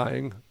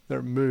crying.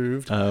 They're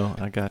moved. Oh,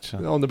 I gotcha.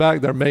 On the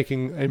back, they're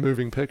making a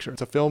moving picture.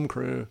 It's a film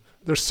crew.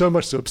 There's so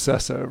much to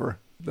obsess over.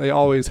 They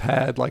always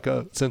had like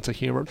a sense of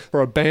humor.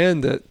 For a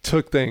band that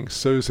took things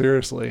so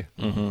seriously,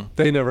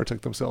 they never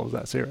took themselves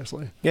that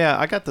seriously. Yeah,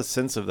 I got the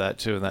sense of that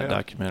too in that Yeah.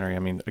 documentary. I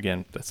mean,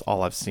 again, that's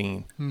all I've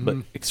seen, but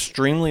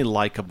extremely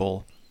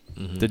likable.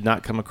 Did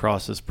not come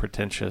across as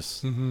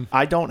pretentious.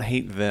 I don't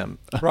hate them.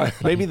 Right.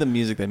 Maybe the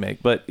music they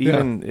make, but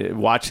even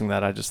watching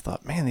that, I just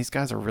thought, man, these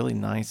guys are really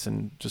nice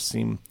and just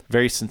seem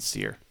very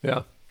sincere.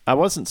 Yeah. I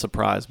wasn't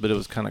surprised, but it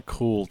was kind of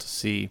cool to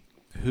see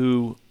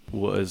who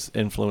was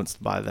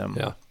influenced by them.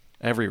 Yeah.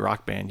 Every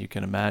rock band you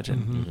can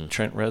imagine.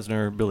 Trent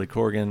Reznor, Billy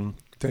Corgan,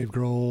 Dave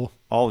Grohl.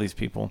 all these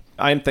people.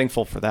 I am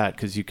thankful for that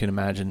because you can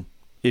imagine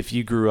if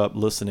you grew up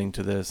listening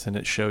to this and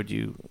it showed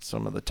you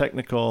some of the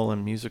technical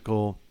and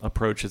musical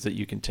approaches that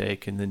you can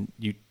take, and then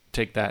you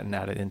take that and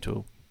add it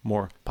into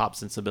more pop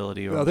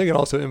sensibility. Or I think it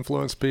also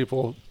influenced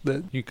people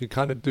that you could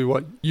kind of do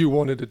what you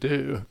wanted to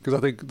do. Because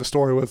I think the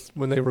story with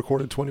when they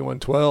recorded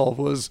 2112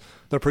 was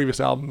their previous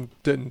album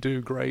didn't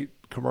do great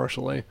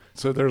commercially.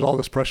 So there's all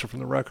this pressure from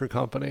the record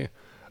company.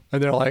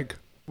 And they're like,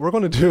 we're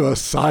going to do a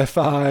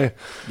sci-fi,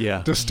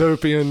 yeah,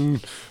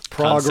 dystopian,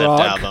 prog Concept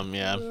rock, album,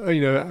 yeah.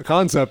 a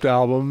concept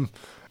album.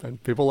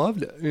 And people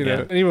loved it,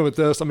 Yeah. And even with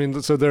this, I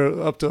mean, so they're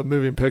up to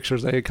Moving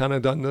Pictures. They had kind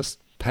of done this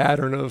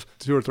pattern of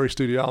 2 or 3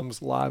 studio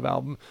albums, live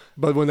album.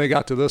 But when they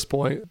got to this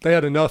point, they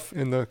had enough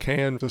in the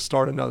can to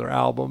start another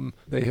album.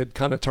 They had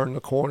kind of turned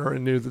the corner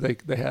and knew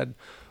that they had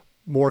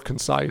more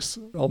concise,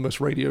 almost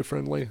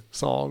radio-friendly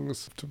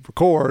songs to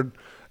record.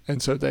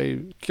 And so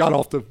they got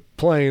off the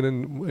plane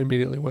and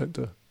immediately went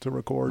to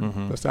record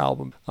this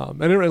album.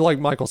 And it, like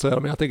Michael said, I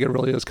mean, I think it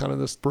really is kind of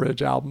this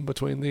bridge album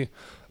between the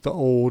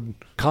old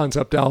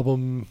concept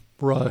album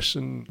Rush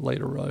and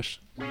later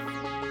Rush.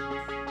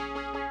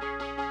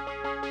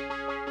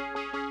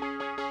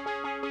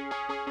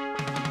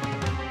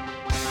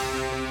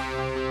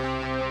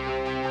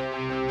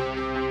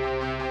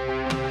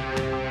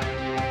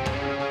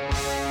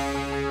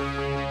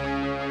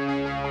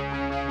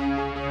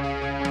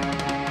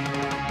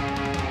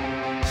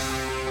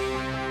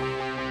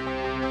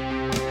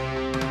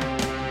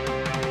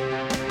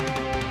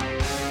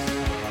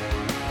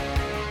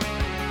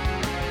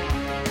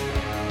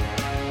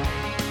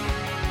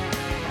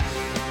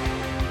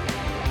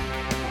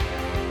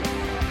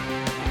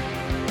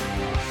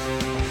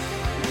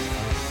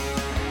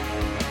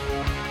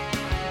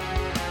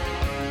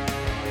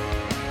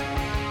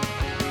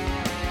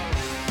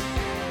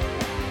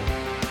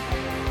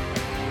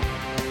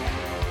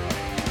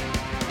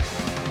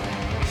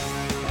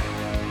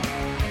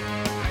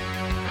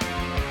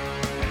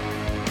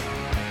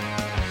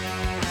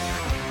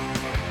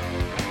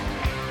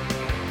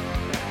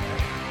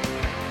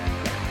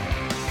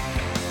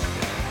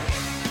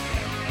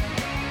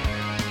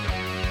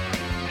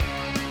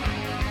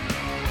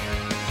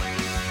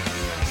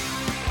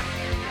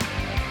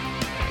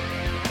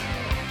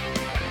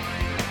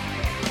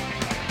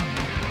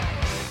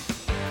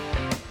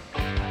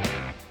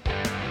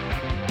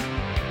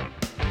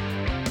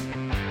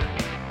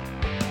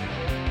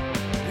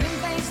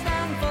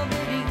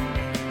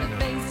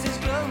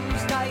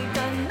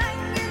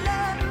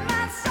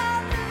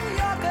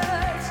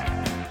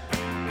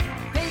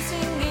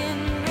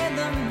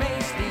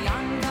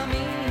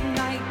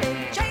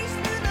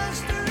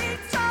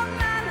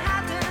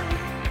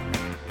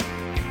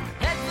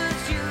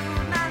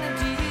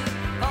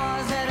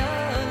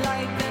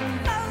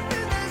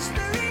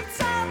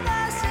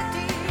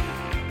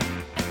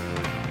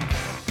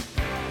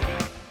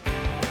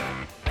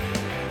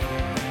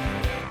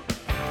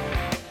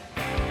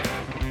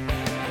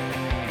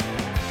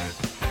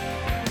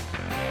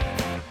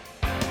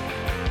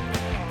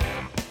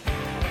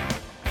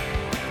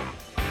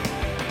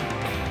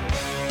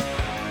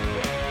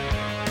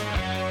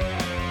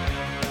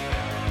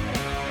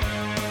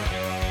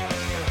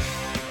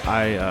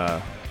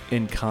 I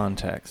in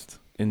context,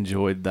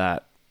 enjoyed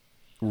that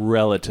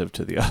relative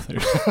to the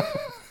others.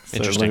 So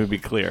Interesting. let me be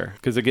clear.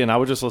 Because again, I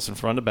would just listen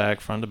front to back,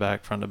 front to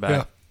back, front to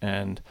back. Yeah.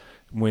 And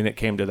when it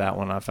came to that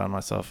one, I found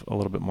myself a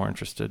little bit more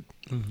interested.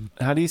 Mm-hmm.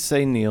 How do you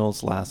say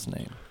Neil's last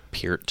name?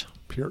 Peart.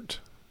 Peart.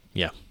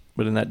 Yeah,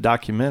 But in that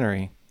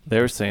documentary, they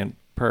were saying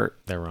Pert.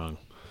 they're wrong.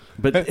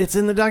 But it's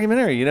in the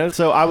documentary, you know?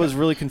 So I was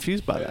really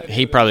confused by that.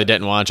 He probably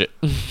didn't watch it.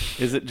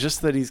 Is it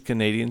just that he's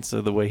Canadian,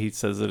 so the way he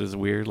says it is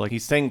weird? Like,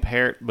 he's saying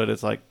parrot, but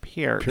it's like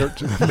Peart.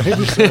 Peart.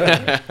 Maybe so.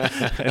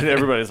 And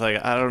everybody's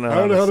like, I don't know I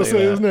don't know how to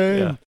say his that. name.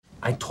 Yeah.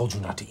 I told you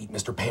not to eat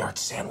Mr.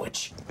 Peart's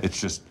sandwich. It's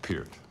just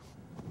Peart.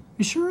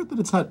 You sure that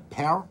it's not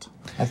Parrot?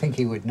 I think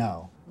he would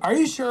know. Are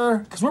you sure?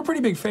 Because we're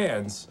pretty big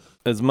fans.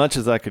 As much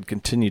as I could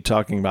continue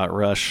talking about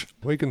Rush,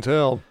 We can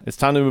tell. it's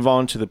time to move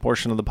on to the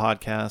portion of the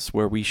podcast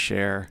where we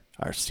share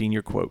our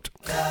senior quote.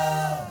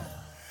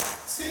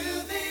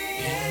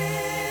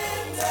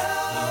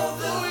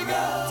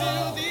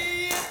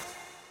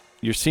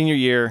 Your senior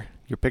year,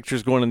 your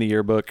picture's going in the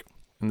yearbook,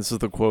 and this is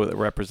the quote that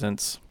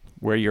represents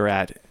where you're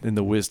at in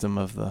the wisdom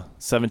of the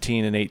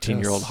 17 and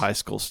 18-year-old Yes. high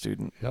school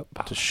student. Yep.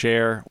 To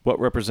share what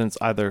represents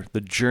either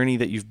the journey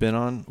that you've been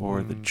on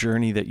or the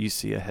journey that you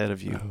see ahead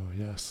of you. Oh,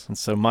 yes. And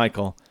so,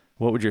 Michael,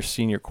 what would your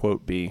senior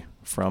quote be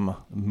from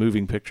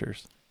Moving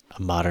Pictures?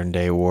 A modern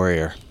day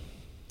warrior.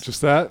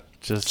 Just that?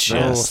 Just Just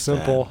Oh, that.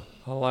 simple.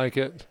 I like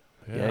it.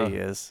 Yeah, he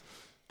is.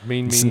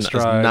 Mean It's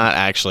stride. not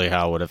actually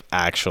how it would have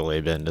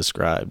actually been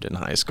described in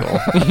high school.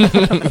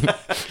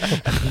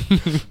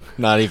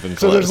 Not even close.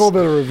 So there's a little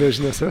bit of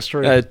revisionist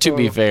history. To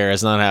be Oh. fair,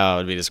 it's not how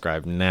it would be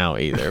described now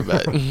either.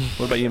 But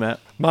What about you,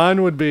 Matt?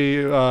 Mine would be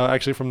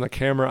actually from the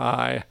camera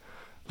eye.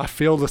 I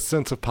feel the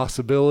sense of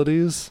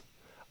possibilities.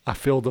 I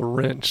feel the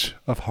wrench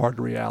of hard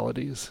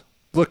realities.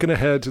 Looking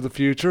ahead to the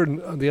future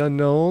and the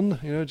unknown,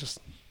 just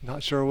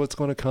not sure what's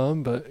going to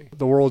come, but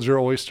the world's your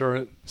oyster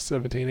at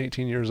 17,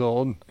 18 years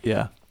old.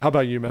 Yeah. How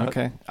about you, Matt?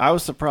 Okay. I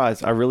was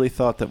surprised. I really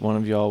thought that one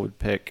of y'all would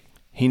pick,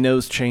 he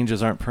knows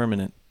changes aren't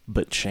permanent,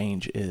 but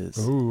change is.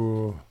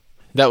 Ooh.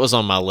 that was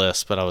on my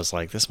list. But I was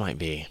like, this might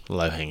be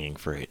low hanging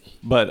fruit.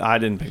 But I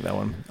didn't pick that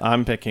one.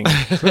 I'm picking,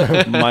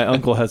 my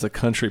uncle has a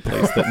country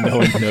place that no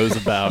one knows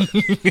about.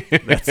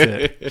 That's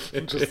it.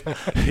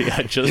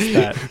 Yeah, just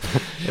that.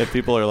 If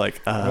people are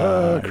like,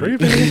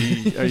 creepy.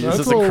 Is That's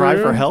this a a little cry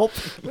for weird. help?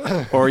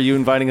 Or are you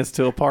inviting us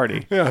to a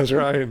party? Yeah, that's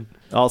right.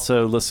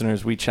 Also,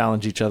 listeners, we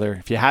challenge each other.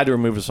 If you had to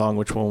remove a song,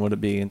 which one would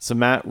it be? And so,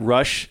 Matt,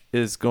 Rush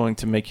is going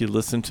to make you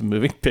listen to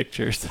Moving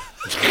Pictures.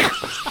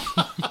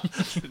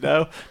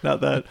 No,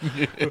 not that.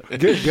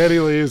 Geddy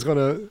Lee is going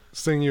to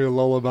sing you a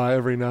lullaby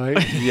every night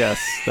Yes,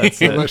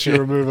 that's it. unless you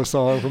remove a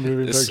song from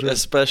Moving Pictures.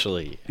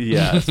 Especially.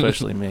 Yeah,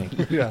 especially me.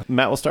 Yeah.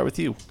 Matt, we'll start with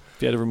you.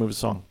 If you had to remove a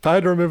song. If I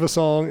had to remove a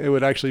song, it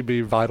would actually be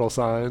Vital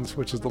Signs,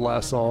 which is the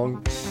last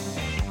song.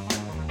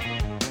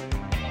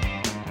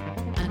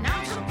 An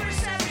ounce of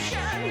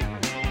perception,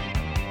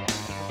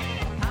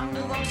 a pound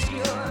of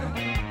obscure,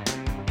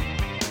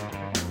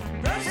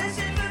 process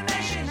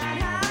information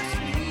at high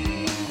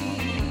speed.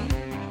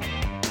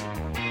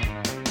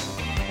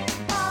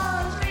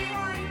 Pause,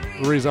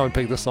 rewind, The reason I would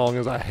pick this song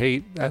is I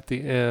hate at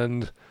the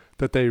end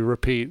that they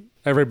repeat.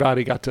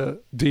 Everybody got to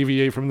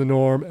deviate from the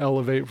norm,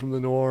 elevate from the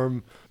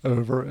norm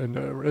over and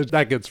over.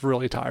 That gets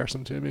really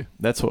tiresome to me.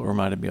 That's what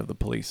reminded me of The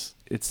Police.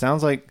 It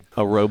sounds like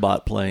a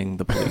robot playing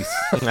The Police.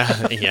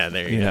 Yeah,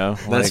 there you You go. know,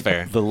 That's like,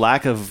 fair. The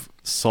lack of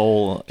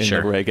soul in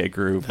Sure. the reggae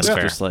groove That's is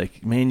fair. just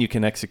like, man, you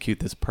can execute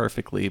this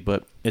perfectly,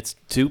 but it's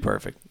too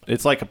perfect.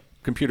 It's like a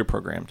computer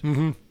programmed.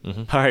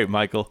 Mm-hmm. All right,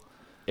 Michael.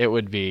 It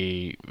would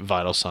be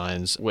Vital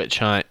Signs. Witch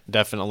Hunt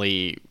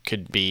definitely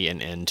could be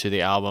an end to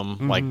the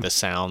album. Like the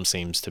sound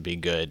seems to be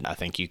good. I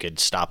think you could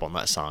stop on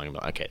that song and be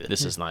like, okay,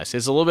 this is nice.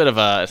 It's a little bit of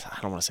a, I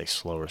don't want to say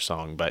slower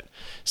song, but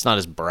it's not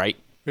as bright.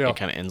 Yeah. It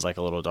kind of ends like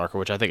a little darker,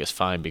 which I think is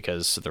fine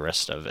because the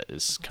rest of it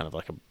is kind of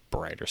like a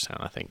brighter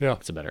sound. I think Yeah.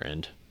 it's a better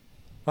end.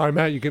 All right,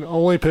 Matt, you can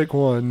only pick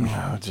one.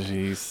 Oh,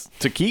 jeez.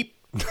 To keep?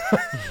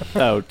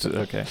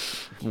 Okay.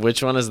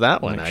 Which one is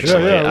that one, Yeah,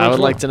 actually? yeah, I which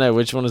would like one? to know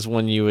which one is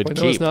one you would Wait,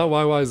 no, it's keep. not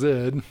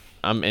YYZ.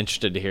 I'm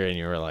interested to hear, and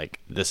you were like,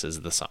 this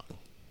is the song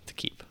to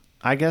keep.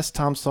 I guess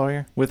Tom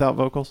Sawyer without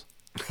vocals.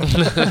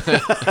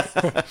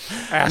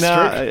 Asterisk.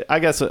 No, I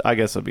guess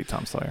it'd be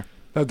Tom Sawyer.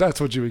 That's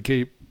what you would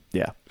keep.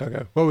 Yeah,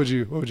 Okay. What would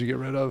you get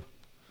rid of?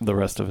 the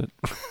rest of it.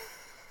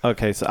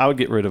 Okay, so I would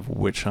get rid of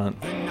Witch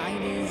Hunt. The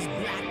night is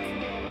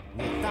black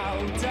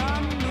without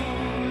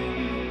a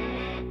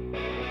moon. The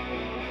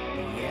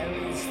air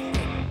is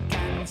thick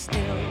and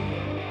still.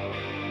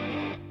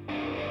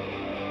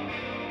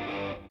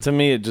 To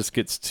me, it just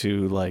gets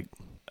too, like,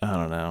 I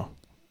don't know,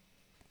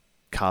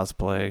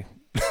 cosplay.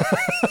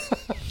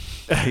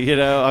 You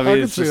know, I mean,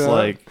 can it's see just that.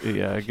 like,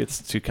 yeah, it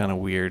gets too kind of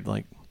weird,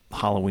 like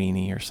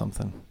Halloween-y or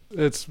something.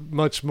 It's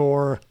much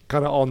more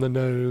kind of on the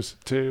nose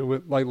too,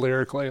 with like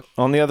lyrically.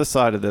 On the other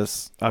side of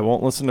this, I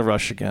won't listen to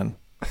Rush again,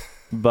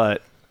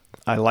 but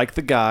I like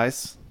the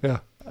guys. Yeah.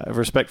 I have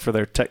respect for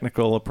their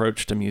technical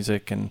approach to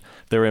music and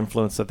their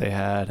influence that they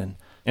had. And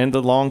and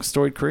the long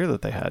storied career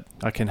that they had.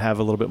 I can have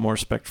a little bit more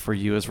respect for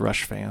you as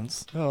Rush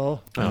fans. Oh.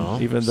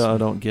 Even though I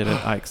don't get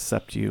it, I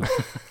accept you.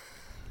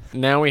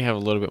 Now we have a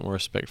little bit more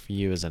respect for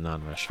you as a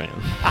non-Rush fan.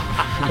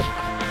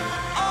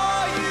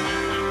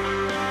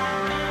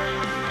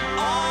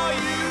 Are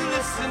you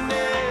listening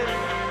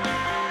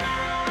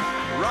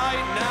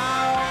right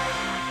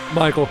now?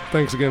 Michael,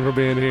 thanks again for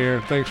being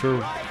here. Thanks for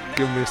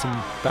giving me some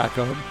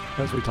backup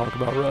as we talk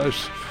about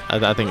Rush.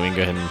 I think we can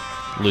go ahead and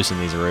loosen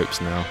these ropes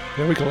now.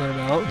 Yeah, we can let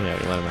them out.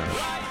 Yeah, we let them out.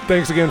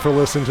 Thanks again for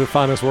listening to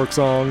Finest Work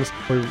Songs.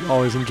 We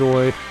always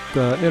enjoy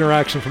the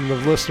interaction from the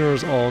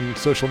listeners on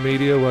social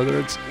media, whether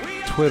it's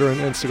Twitter and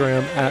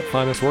Instagram at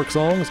Finest Work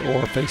Songs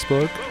or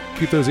Facebook.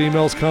 Keep those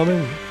emails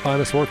coming,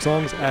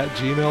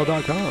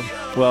 finestworksongs@gmail.com.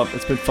 Well,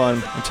 it's been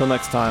fun. Until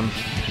next time.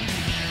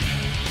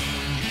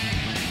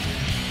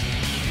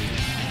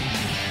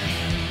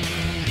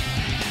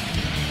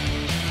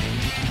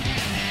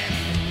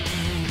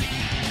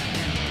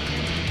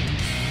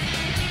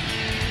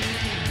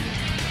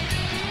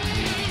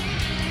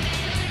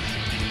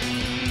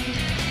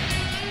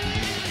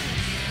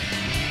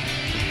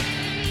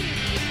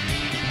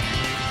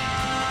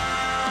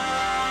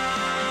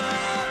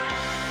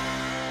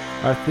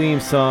 Our theme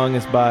song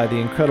is by the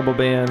incredible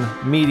band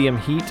Medium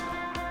Heat.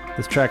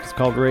 This track is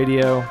called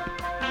Radio,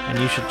 and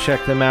you should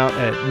check them out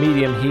at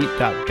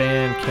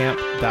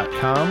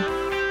mediumheat.bandcamp.com.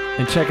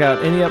 And check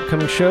out any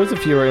upcoming shows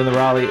if you are in the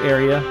Raleigh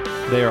area.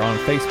 They are on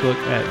Facebook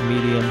at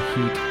Medium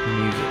Heat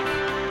Music.